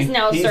with me. He's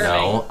now serving.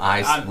 No,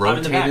 I I'm in the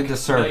rotated back. to No, you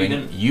serving.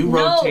 didn't. You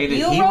No, rotated.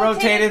 you He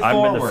rotated I'm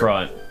forward. in the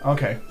front.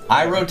 Okay.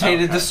 I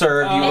rotated to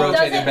serve. You It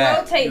rotated doesn't back.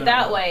 rotate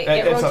that way.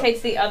 It It's a-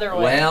 rotates the other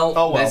way. Well,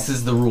 Oh, well. this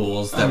is the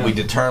rules that we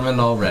determined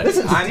already. This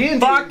is D&D.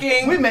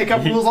 fucking- We make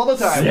up rules all the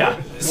time. Yeah.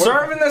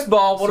 Serving this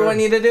ball. What do I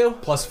need to do?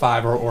 Plus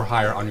 5 or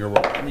higher on your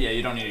roll. Yeah,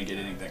 you don't need to get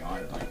anything on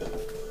it.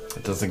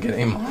 It doesn't get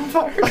any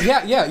more.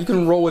 Yeah. You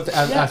can roll with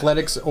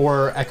athletics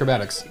or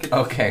acrobatics.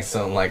 Okay,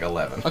 so like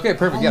 11. Okay,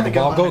 perfect. Yeah, the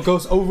ball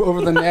goes over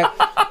the net.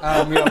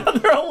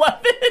 They're 11.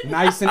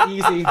 Nice and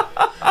easy.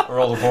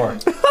 Roll a 4.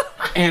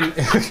 And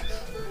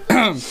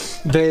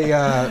they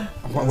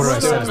what did I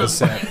say as the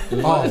set?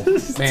 Oh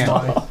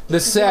man, the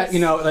set.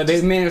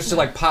 They managed to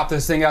like pop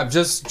this thing up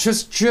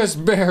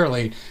just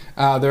barely.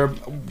 They're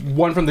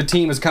one from the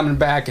team is coming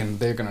back and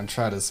they're gonna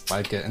try to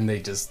spike it and they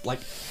just like.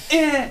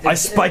 I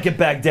spike it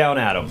back down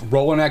at him.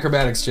 Roll an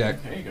acrobatics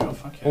check. There you go.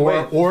 Fuck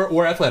yeah.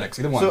 Or athletics,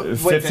 either one.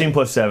 So- 15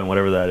 plus 7,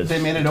 whatever that is.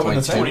 They made it over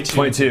the side.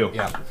 22.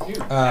 Yeah.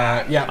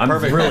 Yeah. I'm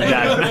Perfect. really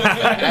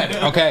bad.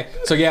 Okay,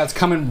 so yeah, it's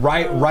coming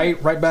right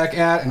back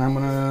at, and I'm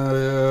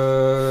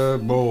gonna.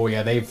 Oh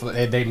yeah,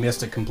 they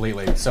missed it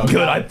completely. So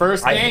Good. I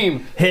first I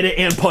game. hit it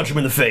and punch him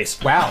in the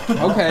face. Wow.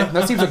 Okay,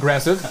 that seems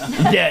aggressive.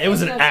 Yeah, it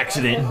was an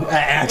accident.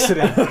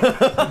 Accident.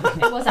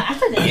 It was an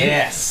accident.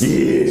 Yes.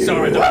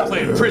 Sorry, don't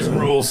play the prison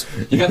rules.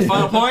 You got the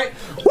final point?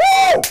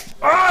 Woo!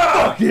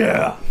 Ah,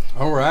 yeah.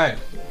 All right.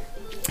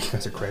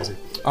 That's crazy.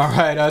 All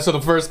right. So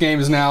the first game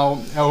is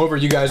now over.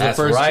 You guys are That's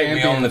first right.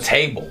 We own the champions.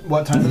 table.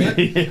 What time is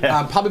it?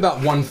 Probably about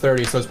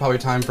 1:30, so it's probably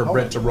time for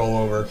Britt to roll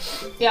over.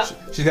 Yeah.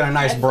 She's got a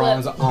nice I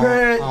bronze flip.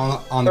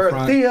 on the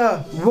front.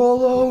 Thea,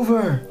 roll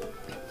over.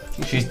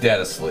 She's dead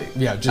asleep.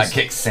 Yeah, just- I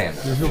kicked Santa.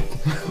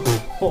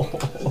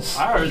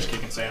 I was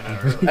kicking sand at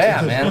her.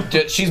 Yeah,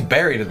 man. She's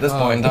buried at this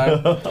point in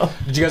time.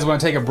 Did you guys want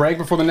to take a break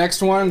before the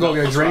next one? Go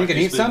get a drink and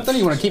eat something?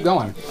 You want to keep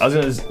going? I was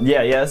gonna.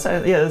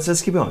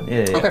 Let's keep going.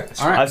 Yeah. Okay,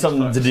 all right. I have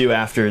something to do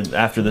after this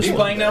Are you one.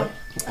 playing now?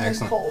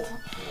 Excellent. Cold.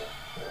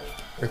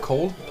 You're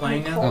cold?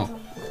 Playing now? Oh.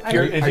 If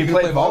Are you you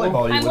play play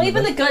volleyball, you I'm wouldn't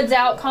leaving have the goods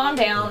out. Calm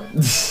down.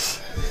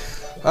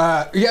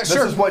 Yeah, This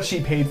sure. is what she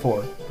paid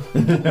for.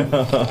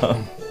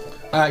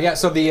 Yeah,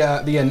 so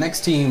the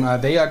next team,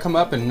 they come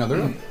up and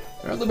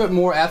they're a little bit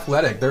more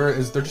athletic. They're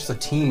just a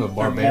team of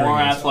They're barbarians. more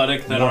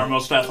athletic than our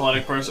most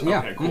athletic person? Yeah.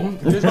 Okay, cool.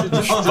 Just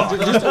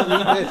a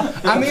little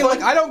bit. I mean,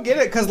 like I don't get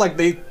it because like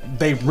they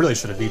really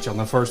should have beat you on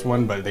the first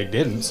one, but they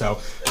didn't. So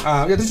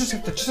yeah, there's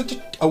just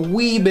a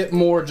wee bit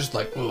more, just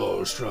like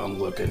strong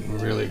looking,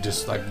 really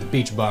just like the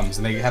beach bums,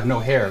 and they have no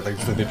hair. They're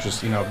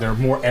just they're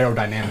more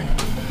aerodynamic.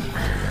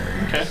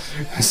 Okay.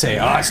 Say,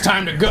 it's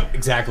time to go.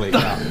 Exactly.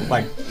 Yeah.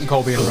 Like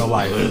Colby in real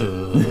life.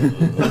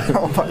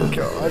 Oh my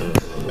god.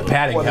 The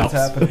padding What is helps.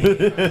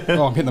 happening?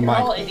 Oh, I'm hitting the We're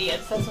all mic.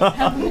 idiots. That's what's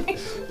happening.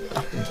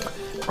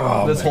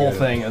 Oh, This my whole God.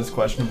 thing is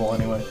questionable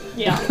anyway.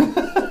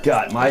 Yeah.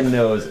 God, my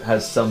nose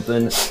has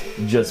something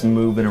just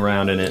moving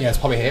around in it. Yeah, it's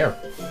probably hair.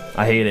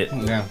 I hate it.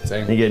 Yeah,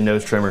 same. You get a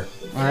nose trimmer.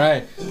 All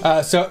right.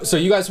 So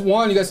you guys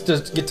won. You guys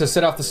just get to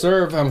set off the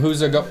serve.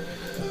 Who's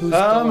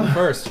going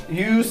first?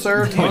 You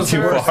served Went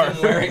too far.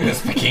 I'm wearing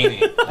this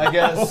bikini. I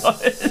guess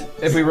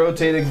if we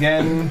rotate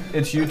again,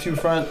 it's you two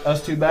front,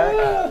 us two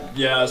back.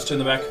 Yeah, let's turn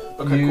the back.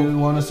 You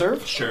want to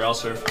serve? Sure, I'll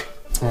serve.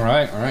 All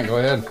right. Go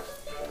ahead.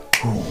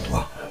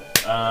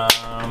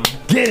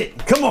 Get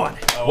it! Come on!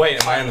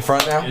 Wait, am I in the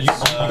front now? You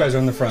guys are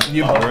in the front.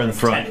 You We're in the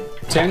front.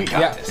 10.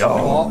 Yeah.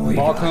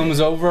 Ball comes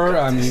over.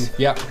 I mean,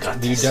 yeah.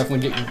 You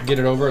definitely get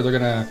it over. They're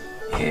gonna.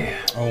 Yeah.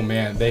 Oh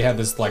man, they have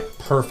this like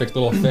perfect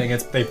little thing.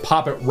 They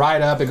pop it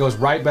right up. It goes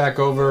right back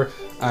over,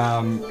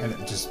 and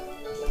it just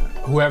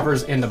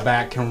whoever's in the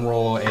back can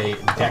roll a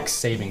dex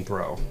saving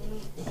throw.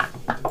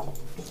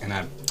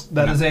 And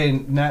That is a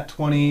nat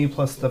 20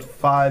 plus the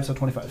 5, so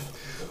 25.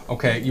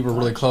 okay, you were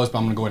really close, but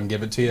I'm gonna go ahead and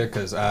give it to you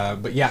because.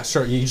 But yeah,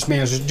 sure. You just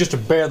managed just to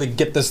barely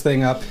get this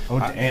thing up. Oh,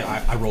 damn.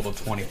 I rolled a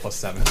 20 plus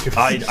 7.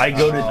 I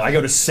go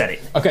to set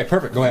it. Okay,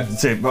 perfect. Go ahead.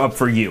 Say up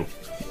for you.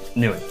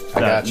 Knew it. I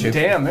got you.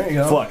 Damn, there you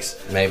go.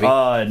 Flux. Maybe.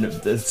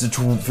 It's a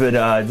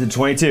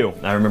 22.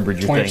 I remembered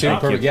your 22, thing. Thank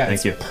perfect. you. Yeah, Thank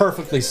it's you.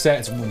 perfectly set.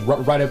 It's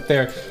right up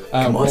there.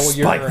 Come on, roll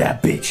your spike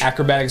that bitch.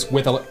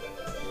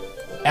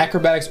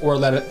 acrobatics or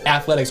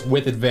athletics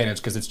with advantage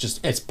because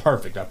it's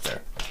perfect up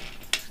there.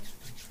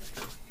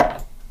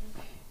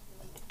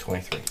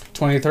 23.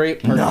 23.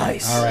 Perfect.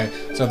 Nice. All right.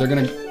 So they're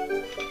gonna.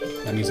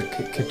 That music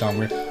kicked on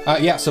weird.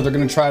 Yeah. So they're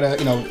gonna try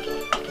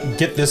to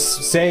get this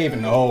save,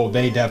 and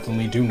they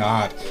definitely do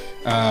not.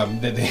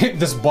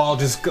 This ball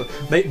just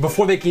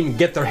before they can even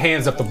get their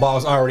hands up, the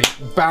ball's already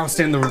bounced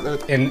into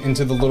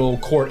the little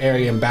court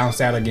area and bounced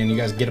out again. You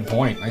guys get a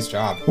point. Nice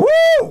job. Woo!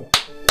 All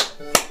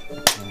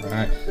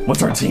right.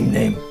 What's our team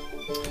name?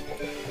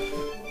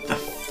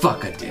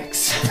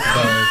 Fuckadicks. The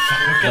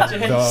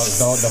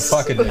fuckadicks. I feel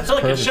like it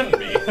Perfect. shouldn't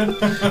be.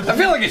 I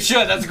feel like it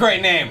should. That's a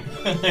great name.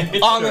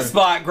 On the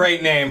spot,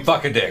 great name.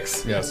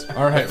 Fuckadicks. Yes.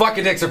 All right.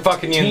 Fuckadicks are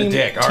fucking you in the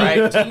dick. All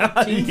right.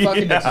 Team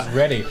fuckadicks is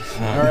ready.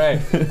 All right.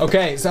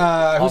 Okay.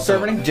 So who's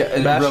serving?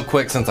 Real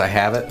quick, since I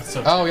have it.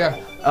 Oh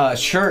yeah.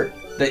 Shirt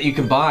that you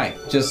can buy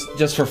just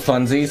for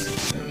funsies.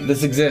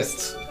 This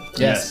exists.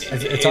 Yes.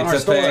 It's on our a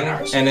store. thing,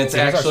 and it's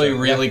actually store.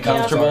 really Yep.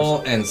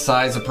 comfortable and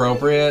size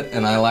appropriate,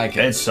 and I like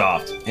it. It's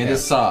soft. It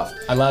is soft.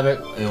 I love it.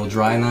 It'll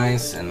dry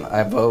nice, and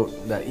I vote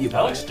that you That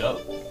buy looks it. dope.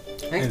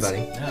 Thanks,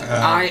 buddy.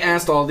 I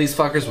asked all these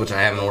fuckers, which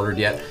I haven't ordered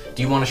yet,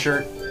 do you want a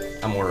shirt?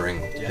 I'm ordering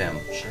them.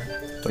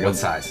 Sure. What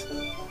size?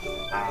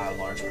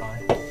 Large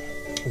probably.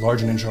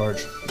 Large and in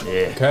charge.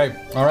 Yeah. Okay.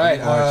 All right.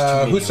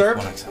 Who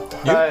served?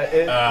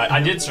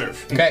 I did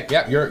serve. Okay.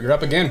 Yeah. You're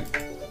up again.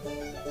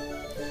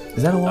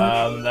 Is that a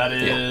large? That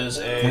is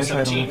a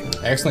 17.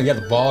 Excellent. Yeah.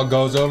 The ball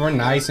goes over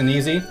nice and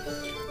easy.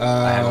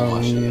 I haven't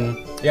watched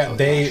it yet. Yeah. So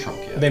They it's not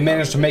shrunk yet. they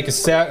managed to make a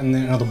set, and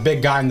then the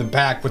big guy in the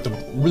back with the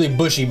really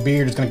bushy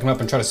beard is gonna come up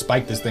and try to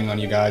spike this thing on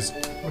you guys.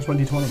 Where's my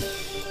D20?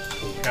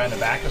 The guy in the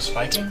back is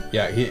spiking.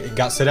 Yeah. He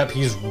got set up.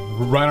 He's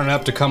running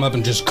up to come up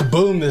and just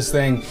kaboom this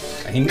thing.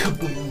 And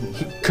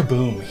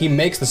kaboom. He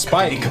makes the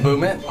spike. Can you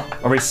kaboom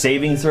it? Are we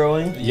saving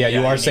throwing? Yeah.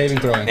 You are saving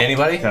throwing.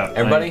 Anybody? Yeah,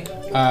 Everybody?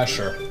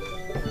 Sure.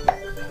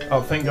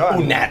 Oh, thank God.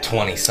 Ooh, nat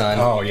 20, son.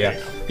 Oh yeah.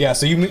 Yeah.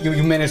 So you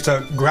managed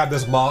to grab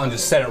this ball and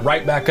just set it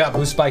right back up.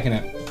 Who's spiking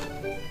it?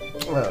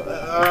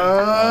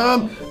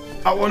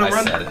 I want to I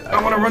run. said it.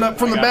 I want to run up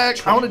from the got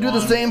back. I want to do the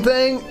 21. same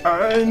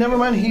thing. Never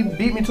mind. He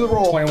beat me to the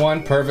roll.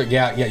 21, perfect.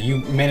 Yeah. You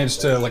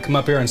managed to come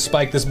up here and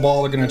spike this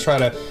ball. They're gonna try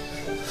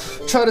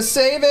to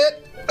save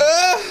it,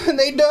 and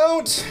they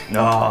don't.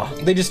 Ah.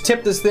 They just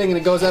tip this thing and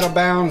it goes out of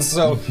bounds.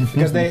 So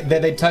because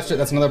they touched it,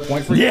 that's another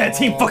point for you. Yeah,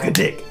 team fuck a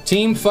dick.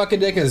 Team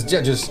Fuckadick is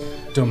just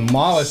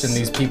demolishing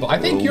these people. I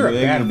think you're a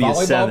We're bad gonna be a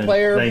volleyball 7.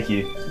 player, Thank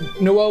you.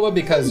 Noah,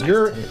 because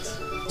your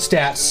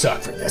stats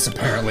suck for this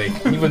apparently,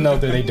 even though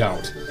they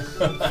don't.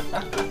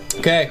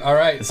 Okay, all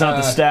right. It's not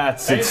the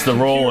stats, it's the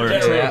roller.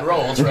 Generated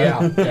rolls,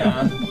 right?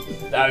 Yeah.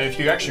 If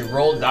you actually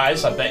rolled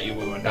dice, I bet you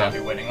we would not be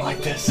winning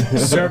like this.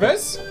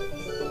 Service?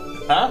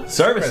 Huh?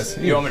 Service.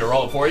 You want me to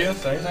roll it for you?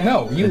 Is that what you're saying?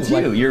 No, you. It's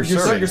you. You're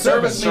serving. Your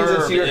service means it's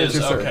Serve your is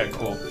serve. okay.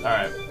 Cool. All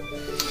right.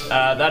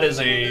 That is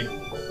a.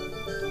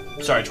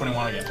 Sorry,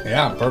 21 again.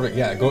 Yeah, perfect.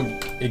 Yeah,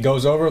 it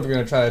goes over. They're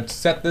gonna try to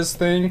set this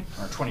thing.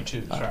 Or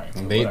 22. Sorry.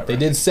 They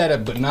did set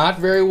it, but not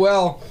very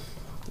well.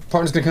 The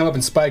partner's gonna come up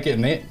and spike it,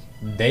 and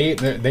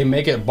they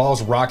make it.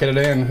 Balls rocketed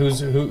in.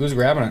 Who's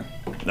grabbing it?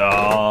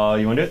 Oh,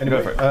 you want to do it?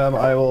 Go for it.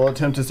 I will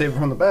attempt to save it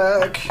from the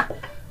back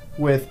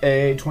with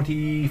a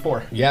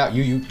 24. Yeah,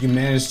 you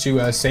managed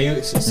to save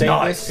Nice.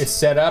 this. It's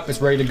set up. It's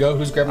ready to go.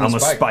 Who's grabbing I'm the a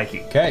spike?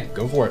 spiky. Okay,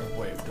 go for it.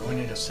 Wait, do we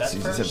need a set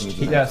first?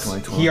 Yes.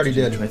 He already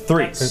did.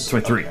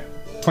 23.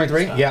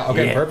 23. Yeah.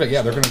 Okay. Yeah. Perfect.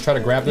 Yeah, they're gonna try to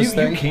grab this You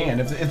thing. can.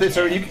 If they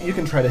so you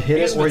can try to hit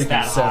Yes, it or it's you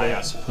can that set high, it.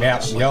 I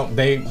suppose. Yeah. Yep.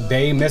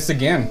 They miss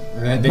again.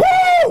 And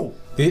Woo!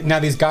 now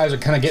these guys are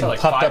kind of getting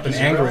like puffed up 5-0? and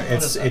angry. What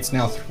is that? It's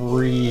now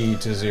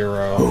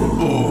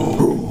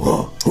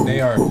 3-0. They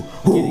are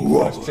getting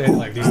frustrated.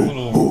 Like these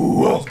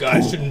those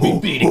guys shouldn't be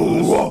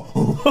beating us.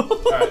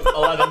 Alright,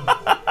 11.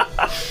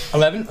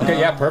 11. Okay.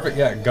 Yeah. Perfect.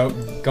 Yeah.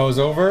 Goes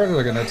over.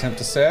 They're gonna attempt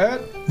to set.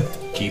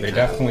 Keep They it.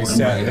 definitely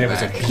set. It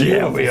was a beautiful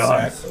Yeah, we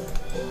are. set.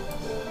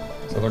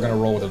 So they're gonna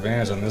roll with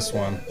advantage on this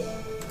one.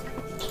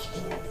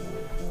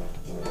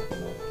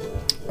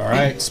 All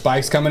right,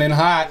 Spike's coming in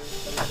hot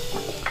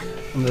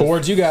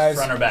towards you guys.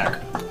 Front or back?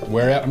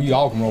 Where you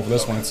all can roll for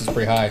this one. It's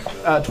pretty high.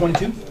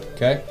 22.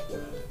 Okay,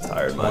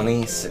 Tired, man.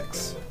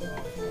 26.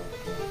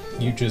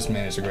 you just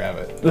managed to grab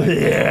it.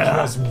 Yeah.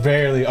 Just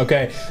barely.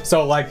 Okay,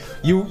 so like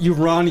you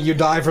run, you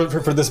dive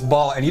for this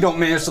ball, and you don't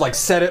manage to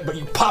set it, but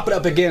you pop it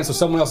up again. So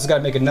someone else has got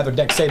to make another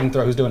deck saving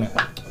throw. Who's doing it?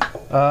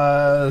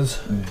 I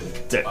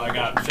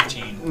got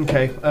 15.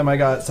 Okay. I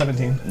got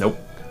 17. Nope.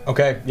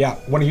 Okay, yeah.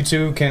 One of you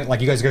two can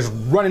you guys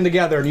running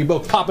together, and you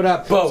both pop it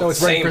up. Both, so it's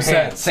ready same for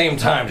set. hand, same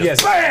time. Just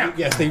Yes. bam!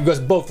 Yes. You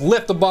guys both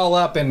lift the ball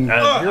up and.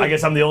 I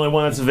guess I'm the only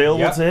one that's available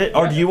Yep. to hit.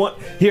 Or do you want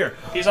here?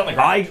 He's on the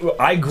ground.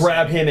 I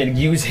grab him and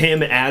use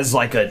him as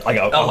like a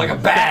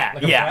bat.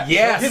 Yeah.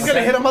 Yes. He's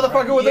gonna hit a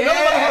motherfucker with another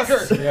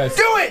motherfucker. Yes.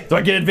 Do it! Do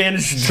I get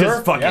advantage? Sure.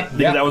 Just fuck Yeah. it.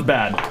 Yeah. That was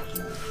bad.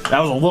 That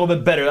was a little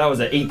bit better. That was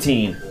an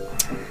 18.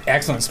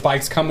 Excellent.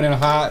 Spike's coming in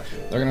hot.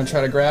 They're gonna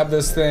try to grab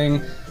this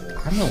thing.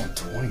 I'm rolling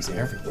 20s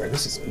everywhere.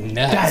 This is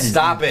nuts. That is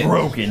Stop it.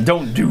 broken.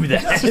 Don't do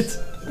that. This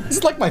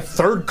is like my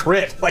third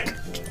crit. But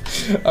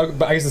I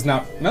guess it's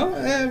not. No.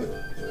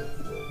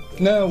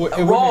 No, it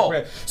roll.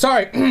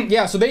 Sorry.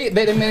 Yeah, so they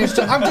managed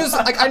to. I'm just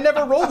like I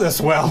never roll this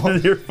well.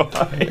 You're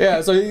fine.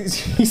 Yeah, so he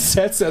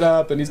sets it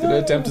up and he's gonna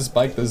attempt to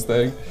spike this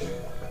thing.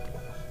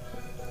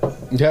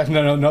 Yeah,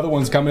 no, another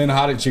one's coming in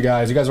hot at you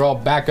guys. You guys are all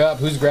back up.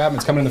 Who's grabbing?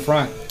 It's coming in the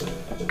front.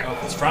 Oh,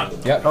 it's front.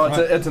 Yep. Oh,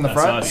 it's in the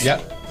That's front. us.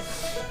 Yep.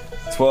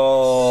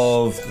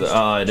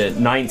 12,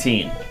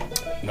 19.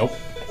 Nope.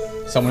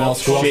 Someone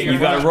else go Shit, you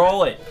gotta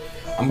roll it.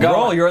 I'm going.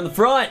 Roll, you're on the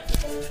front.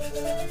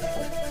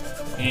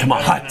 Come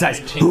on, hot dice.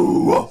 So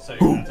you're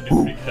gonna have to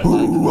do pretty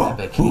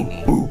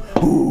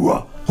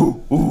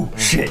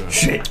good.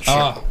 Shit.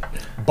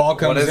 Ball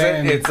comes What is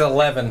in. it? It's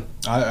 11.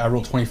 I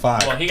rolled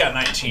 25. Well, he got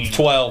 19.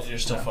 12. You're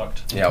still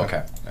fucked. Yeah,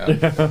 okay.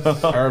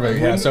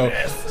 Perfect. Yeah. So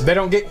they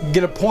don't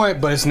get a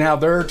point, but it's now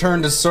their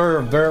turn to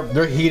serve.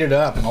 They're heated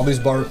up, and all these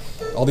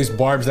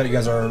barbs that you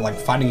guys are like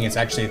fighting against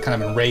actually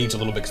kind of enraged a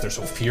little bit because they're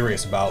so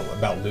furious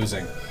about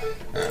losing.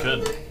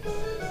 Good.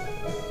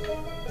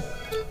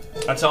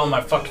 I tell him I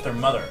fucked their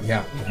mother.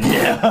 Yeah.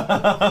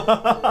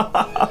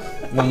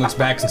 One looks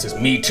back and says,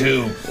 "Me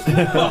too."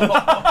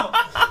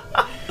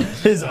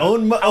 His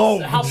own.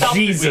 How south did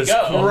we Jesus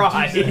go?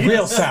 Christ!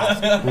 Real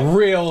south.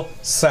 Real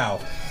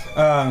south.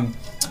 All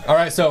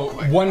right. So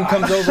one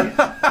comes over.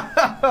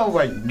 Oh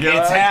my god.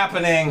 It's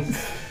happening.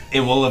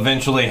 It will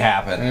eventually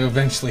happen. And it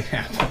eventually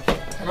happens.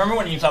 Remember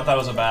when you thought that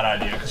was a bad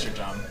idea because you're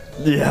dumb?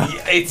 Yeah.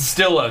 It's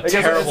still a guess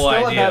it's terrible still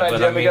a idea, bad but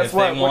idea, I but mean, guess if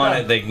what? they We're want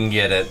done. it, they can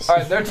get it. All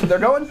right, they're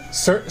going.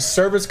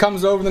 Service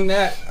comes over the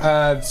net.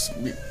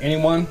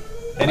 Anyone?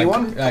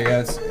 Anyone? Yeah,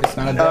 it's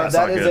not a dice.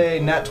 That not is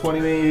good. a nat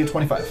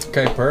 25.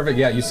 Okay, perfect.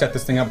 Yeah, you set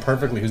this thing up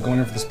perfectly. Who's going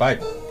in for the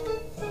spike?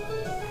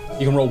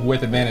 You can roll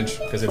with advantage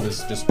because it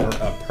was just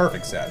a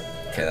perfect set.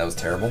 Okay, that was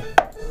terrible.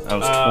 That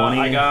was 20.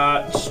 I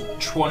got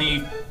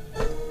 20.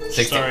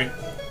 16. Sorry.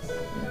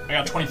 I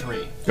got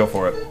 23. Go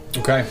for it.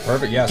 Okay,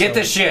 perfect. Yeah. Get so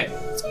this shit.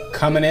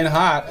 coming in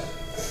hot.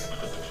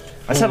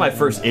 I just had my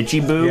first itchy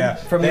boob. Yeah.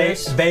 From they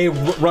this? they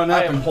run I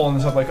up am and pulling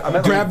this up like I'm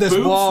at grab this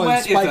boob wall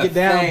and sweat is spike a it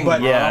down, thing,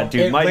 but Yeah,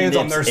 dude, it my lands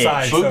on nips their itch.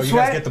 side, Boob so you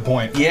sweat? guys get the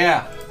point.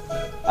 Yeah,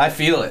 I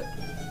feel it.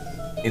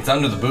 It's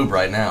under the boob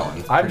right now, and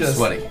it's I'm pretty just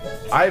sweaty.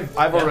 I've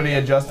already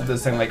adjusted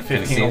this thing like you see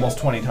 15, it? almost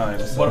 20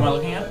 times. What am I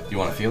looking at? Do you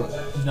want to feel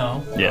it?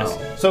 No. Yes.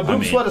 So boob I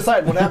mean- sweat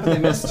aside, what happened? They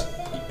missed.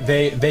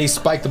 They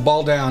spiked the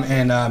ball down,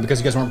 and because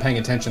you guys weren't paying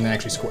attention, they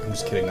actually scored. I'm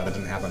just kidding. No, that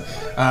didn't happen.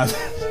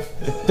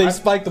 They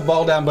spiked the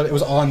ball down, but it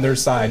was on their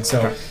side,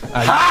 so you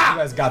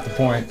guys got the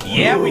point.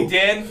 Yeah, we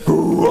did.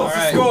 What's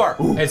the score?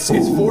 It's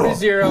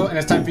 4-0, and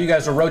it's time for you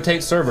guys to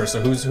rotate servers.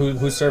 So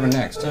who's serving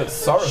next?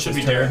 It's Saurus' Should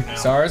be turn. Derek now.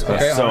 Sars.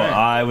 Okay. So all right.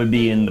 I would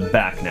be in the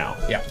back now.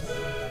 Yeah.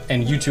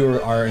 And you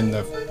two are in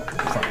the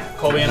front.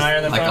 Colby and I are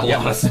in the Like front. a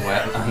lot of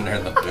sweat under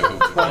the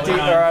boob. 20,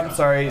 or I'm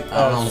sorry, don't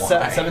know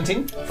why.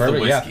 17.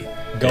 Perfect. Yeah. whiskey.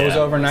 Goes Yeah,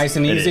 over nice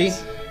and it easy.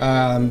 is.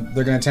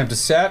 They're going to attempt to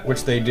set,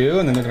 which they do,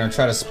 and then they're going to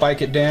try to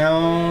spike it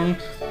down.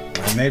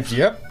 And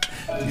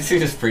You see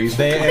this freeze?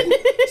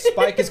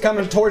 Spike is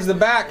coming towards the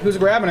back. Who's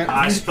grabbing it?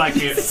 I spike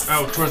it.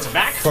 Oh, towards the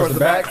back? Towards the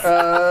back.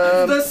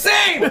 the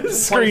same.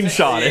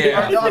 Screenshot it.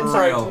 Yeah, no, I'm for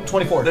sorry, real.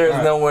 24.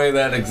 There's no way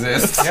that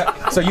exists.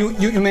 Yeah. So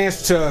you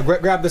managed to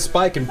grab the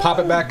spike and pop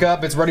it back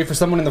up. It's ready for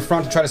someone in the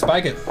front to try to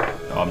spike it.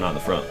 Oh, I'm not in the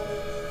front.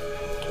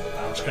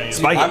 I'm just gonna use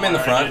Spike it. I'm in the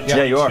front.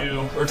 Yeah, you are. 2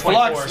 or 24.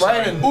 Flux,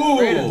 sorry. Raiden.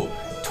 Ooh,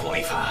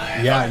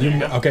 25.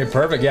 Yeah. Okay.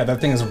 Perfect. Yeah.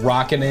 That thing is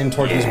rocking in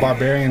towards these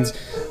barbarians,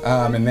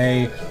 and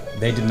they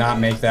did not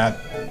make that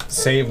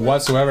save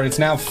whatsoever. It's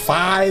now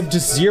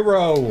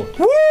 5-0.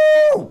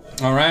 Woo!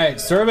 All right.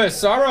 Service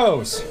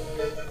Saros.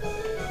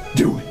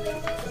 Do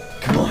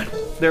it. Come on.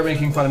 They're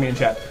making fun of me in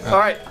chat. All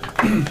right.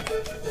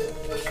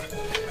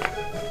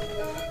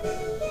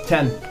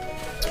 10.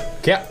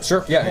 Yeah.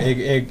 Sure. Yeah.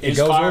 It Use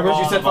goes over.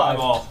 fireball You said on the five.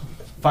 volleyball.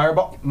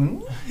 Fireball.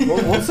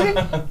 We'll see.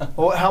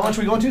 Well, how much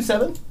we going to?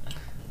 7?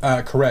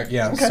 Correct.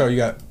 Yeah. Okay. So you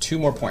got 2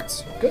 more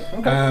points. Good.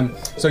 Okay.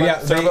 So yeah,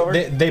 serve over?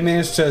 they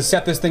managed to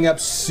set this thing up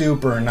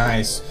super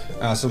nice.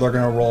 So they're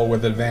gonna roll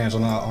with advantage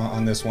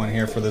on this one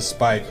here for the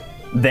spike.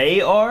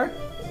 They are?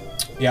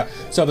 Yeah.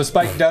 So the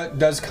spike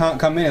does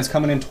come in. It's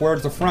coming in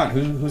towards the front.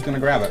 Who's gonna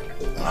grab it?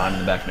 I'm in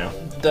the back now.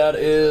 That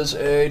is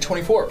a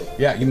 24.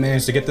 Yeah. You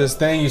managed to get this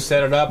thing. You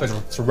set it up.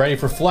 It's ready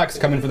for flex.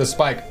 Coming for the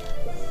spike.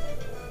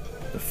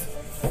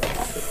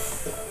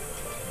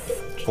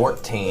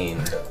 14.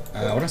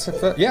 What did I say? For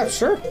that? Yeah.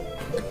 Sure.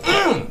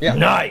 Yeah.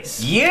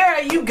 Nice. Yeah,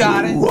 you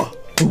got it. What?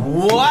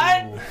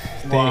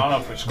 Well, I don't know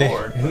if we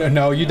scored.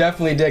 No, you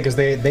definitely did because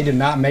they did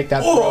not make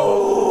that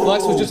throw.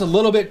 Flex was just a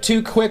little bit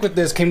too quick with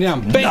this. Came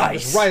down, bam,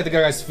 Nice. right at the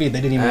guy's feet. They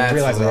didn't even That's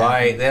realize that.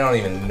 right. They don't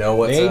even know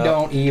what's They up.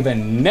 don't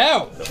even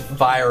know.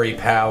 Fiery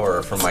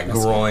power from my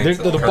groin.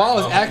 The ball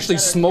is actually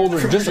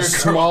smoldering just a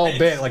small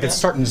bit, like it's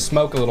starting to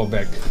smoke a little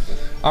bit.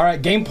 All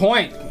right, game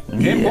point.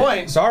 Game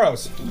point.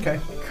 Saros. Okay.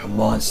 Come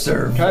on,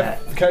 serve Can that.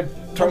 I turn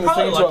this probably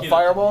thing into a lucky that-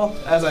 fireball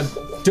as I?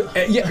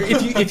 Yeah,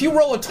 if you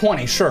roll a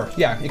 20, sure.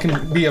 Yeah, it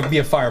can be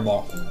a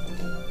fireball.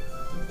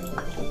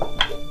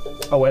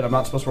 Oh wait, I'm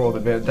not supposed to roll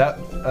with advantage. That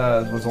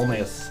was only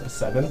a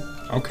 7.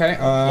 Okay.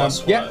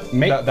 Plus Yeah.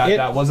 what?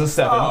 That was a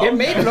 7. It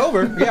made it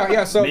over.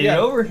 Yeah. So Made yeah. it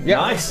over. Yeah.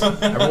 Nice.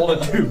 I rolled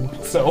a 2,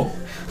 so.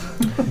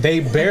 They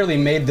barely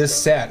made this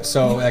set,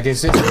 so like it's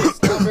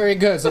still very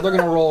good. So they're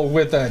gonna roll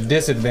with a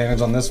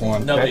disadvantage on this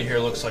one. Nobody here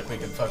looks like we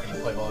can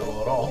fucking play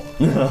volleyball at all.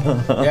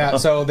 Yeah.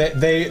 So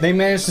they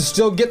managed to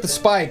still get the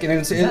spike, and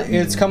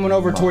it's coming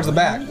over towards the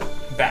back.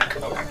 Back.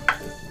 Okay.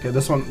 Okay,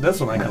 this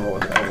one I can roll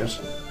with advantage.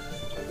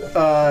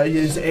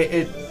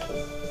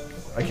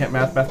 I can't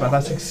math.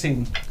 That's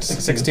 16.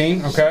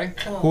 16. Okay.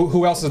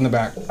 Who else is in the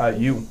back?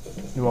 You.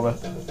 Nuova.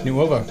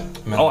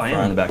 Oh, I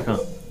am in the back, huh?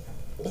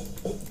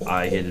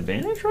 I hit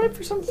advantage, right,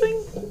 for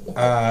something?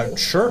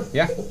 Sure.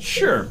 Yeah.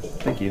 Sure.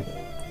 Thank you.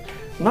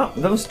 That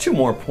was 2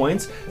 more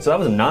points, so that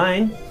was a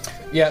 9.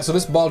 Yeah. So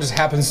this ball just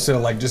happens to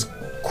like just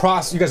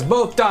cross. You guys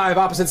both dive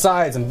opposite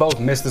sides and both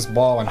miss this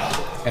ball,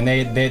 and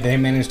they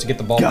managed to get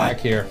the ball back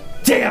here.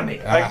 Damn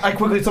it! I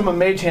quickly summon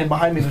Mage Hand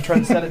behind me to try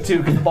to set it too,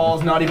 because the ball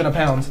is not even a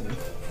pound.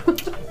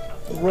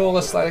 Roll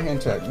a sleight of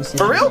hand check.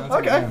 For real?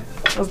 Okay.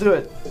 Let's do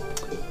it.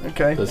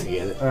 Okay. Does he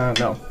get it?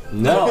 No.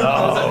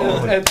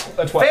 No. It's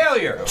a 12.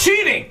 Failure.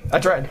 Cheating. I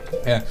tried.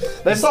 Yeah.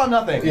 They saw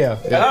nothing.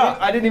 Yeah.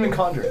 I didn't even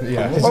conjure it.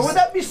 Yeah. Or would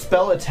that be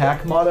spell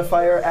attack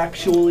modifier,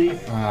 actually?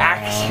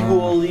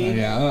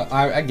 Yeah.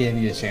 I gave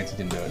you a chance. You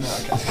didn't do it.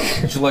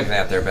 What you looking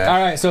at there, Bash? All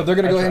right. So they're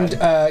gonna go ahead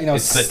and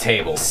It's the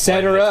table.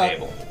 set her The up.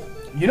 table.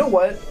 You know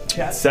what,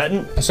 chat?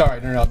 Setting?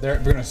 Sorry, no. They're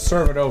gonna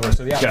serve it over.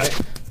 So yeah, Okay.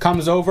 it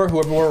comes over.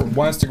 Whoever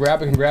wants to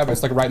grab it can grab it.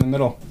 It's like right in the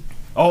middle.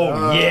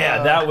 Oh,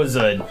 yeah, that was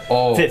a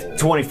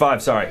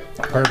 25, sorry.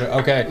 Perfect.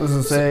 Okay. Do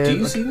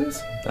you see this?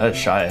 That's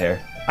Shia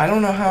hair. I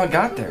don't know how it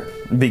got there.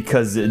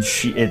 Because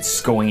it's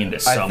going into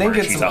summer. I think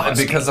it's She's a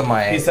husky. because of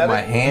my said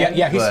it? hand.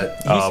 Yeah. He but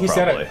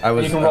said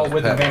probably. it. You can roll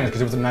with peppered. advantage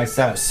because it was a nice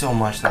set. So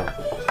much though.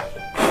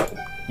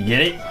 You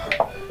get it?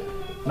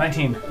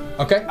 19.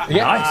 Okay.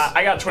 Yeah. Nice.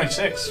 I got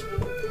 26.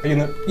 Are you in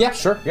the, yeah.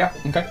 Sure. Yeah.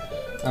 Okay.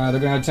 They're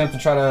gonna attempt to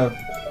try to.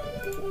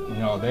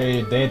 No,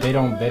 they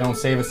don't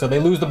save it, so they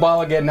lose the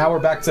ball again. Now we're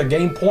back to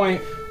game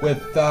point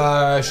with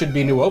should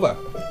be Nuova.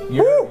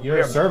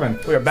 You're serving.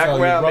 We are back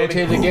so around, you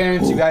rotate baby. again.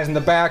 It's you guys in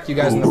the back, you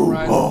guys in the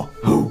front.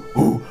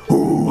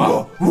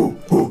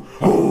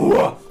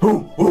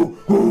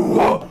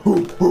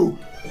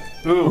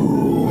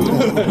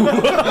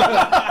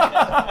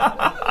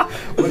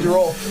 What'd you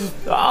roll?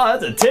 Oh,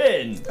 that's a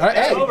 10. All right,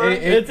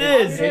 hey, It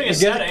is. Doing a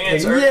set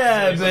answer.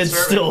 Yeah, but it's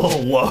still a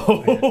little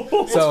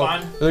low. So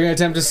fine. they're gonna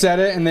attempt to set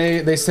it, and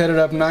they set it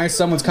up nice.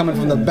 Someone's coming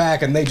from the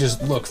back, and they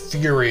just look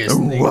furious.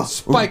 And they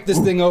spike this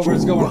thing over.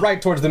 It's going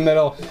right towards the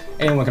middle.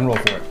 Anyone can roll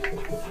for it.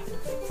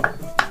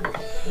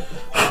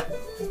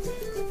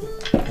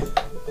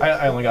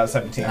 I only got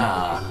 17. You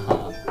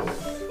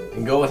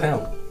can go with him.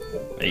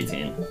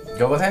 18.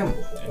 Go with him.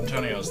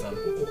 Antonio's then.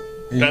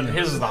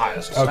 His is the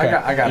highest. Okay.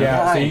 I got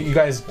yeah. So 9. you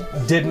guys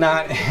did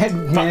not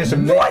manage to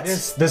make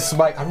this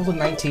spike. I rolled a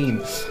 19.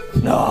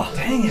 No.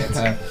 Dang it.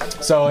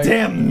 So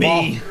Damn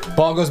me.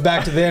 Ball goes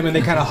back to them, and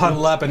they kind of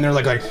huddle up, and they're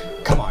like,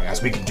 "Come on,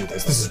 guys, we can do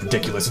this. This is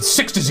ridiculous. It's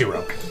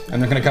 6-0." And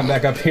they're gonna come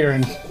back up here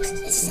and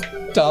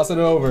toss it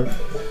over.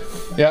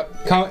 Yep.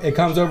 It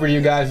comes over to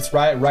you guys. It's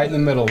right in the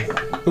middle.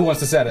 Who wants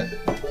to set it?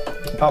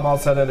 I'll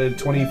set it at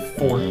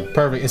 24.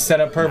 Perfect. It's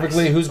set up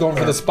perfectly. Who's going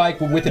for the spike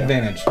with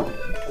advantage?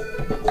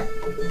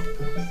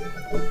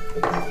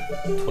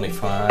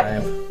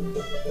 25.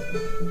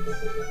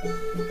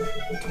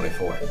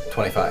 24.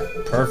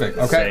 25. Perfect.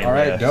 Okay. Same, All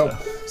right. yeah, Dope.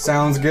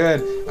 Sounds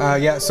good.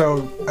 Yeah.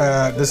 So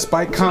the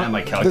spike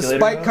my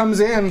calculator comes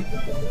in,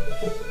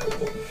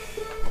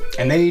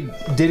 and they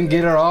didn't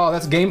get it all.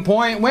 That's game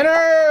point.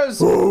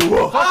 Winners.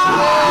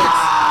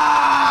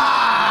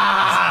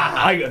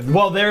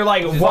 Well, they're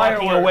like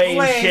walking away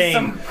in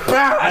shame.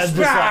 I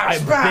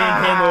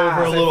bend him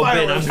over a little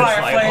bit. I'm just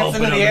like,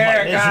 hoping into the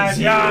air, guys.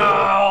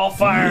 No,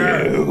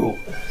 fire you.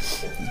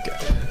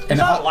 And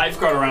There's not a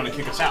lifeguard around to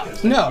kick us out,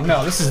 is there?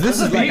 No, this is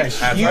like a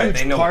That's right, huge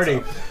they know party,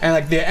 what's and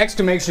like the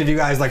exclamation of you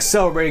guys like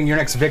celebrating your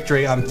next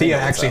victory. Thea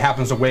actually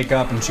happens to wake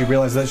up and she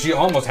realizes that she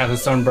almost has a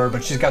sunburn,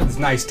 but she's got this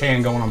nice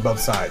tan going on both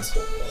sides.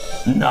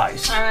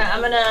 Nice. Alright, I'm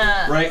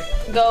gonna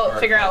go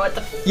figure out what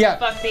the Yeah.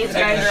 fuck these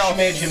guys are.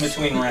 Mage in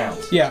between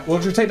rounds. Yeah, we'll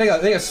just take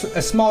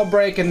a small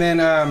break, and then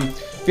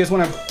if you guys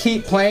want to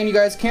keep playing, you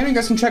guys can. You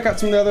guys can check out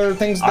some of the other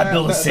things that, I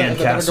built a that are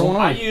sandcastle. going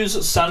I on.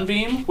 use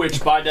Sunbeam,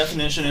 which by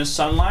definition is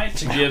sunlight,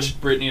 to give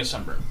Brittany a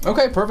sunburn.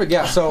 Okay, perfect.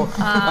 Yeah. So you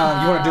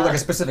want to do like a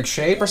specific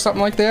shape or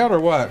something like that, or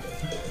what?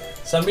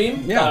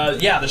 Sunbeam? Yeah.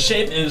 Yeah, the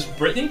shape is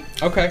Brittany.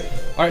 Okay.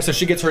 All right. So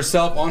she gets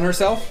herself on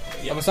herself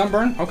of a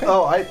sunburn. Okay.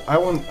 Oh, I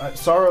want.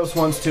 Saros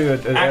wants to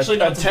Actually,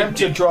 no, it's a attempt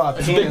big to draw a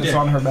It's a big penis dick.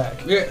 on her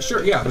back. Yeah,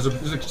 sure. Yeah, there's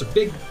a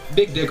big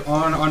dick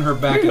on her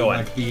back, Where you and, going?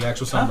 like the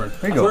actual sunburn.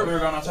 We were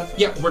going outside.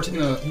 Yeah, we're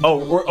taking a.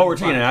 We're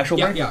taking an actual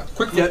Yeah, break? yeah.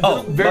 Quick.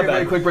 Oh, Very, my bad.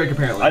 very quick break,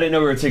 apparently. I didn't know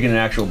we were taking an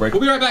actual break.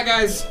 We'll be right back,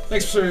 guys.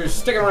 Thanks for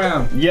sticking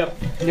around. Yep.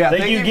 Yeah,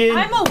 Thank you again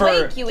I'm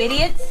awake, you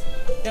idiots.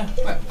 Yeah.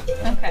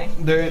 Okay.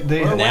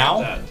 They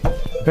Now?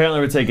 Apparently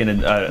we're taking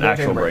an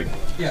actual break.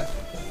 Yeah.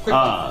 Quick.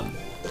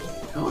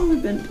 How long have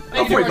we been?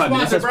 Oh, 45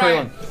 minutes. That's pretty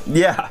long.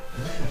 Yeah.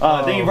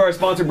 Thank you for our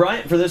sponsor,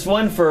 Bryant, for this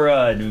one,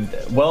 for,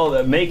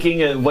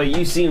 making what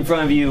you see in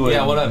front of you.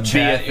 Yeah, what up,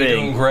 chat? You're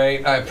doing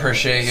great. I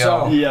appreciate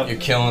y'all. You're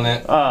killing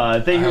it.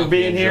 Thank you for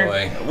being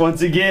here.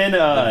 Once again.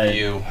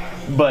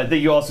 But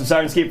thank you also,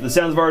 Sirenscape, for the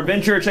Sounds of Our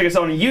Adventure. Check us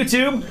out on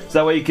YouTube, so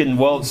that way you can,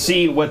 well,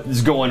 see what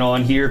is going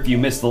on here if you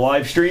missed the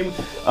live stream. You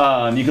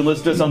can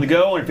listen to us on the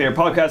go on your favorite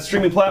podcast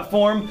streaming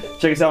platform.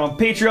 Check us out on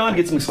Patreon,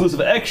 get some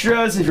exclusive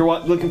extras. If you're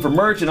looking for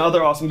merch and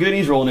other awesome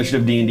goodies,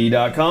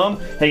 RollInitiativeDND.com.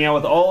 Hang out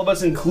with all of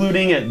us,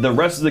 including the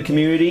rest of the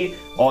community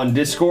on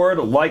Discord.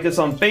 Like us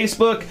on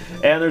Facebook,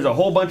 and there's a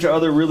whole bunch of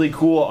other really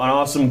cool and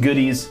awesome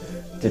goodies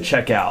to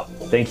check out.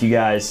 Thank you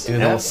guys,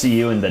 and I'll see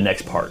you in the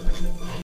next part.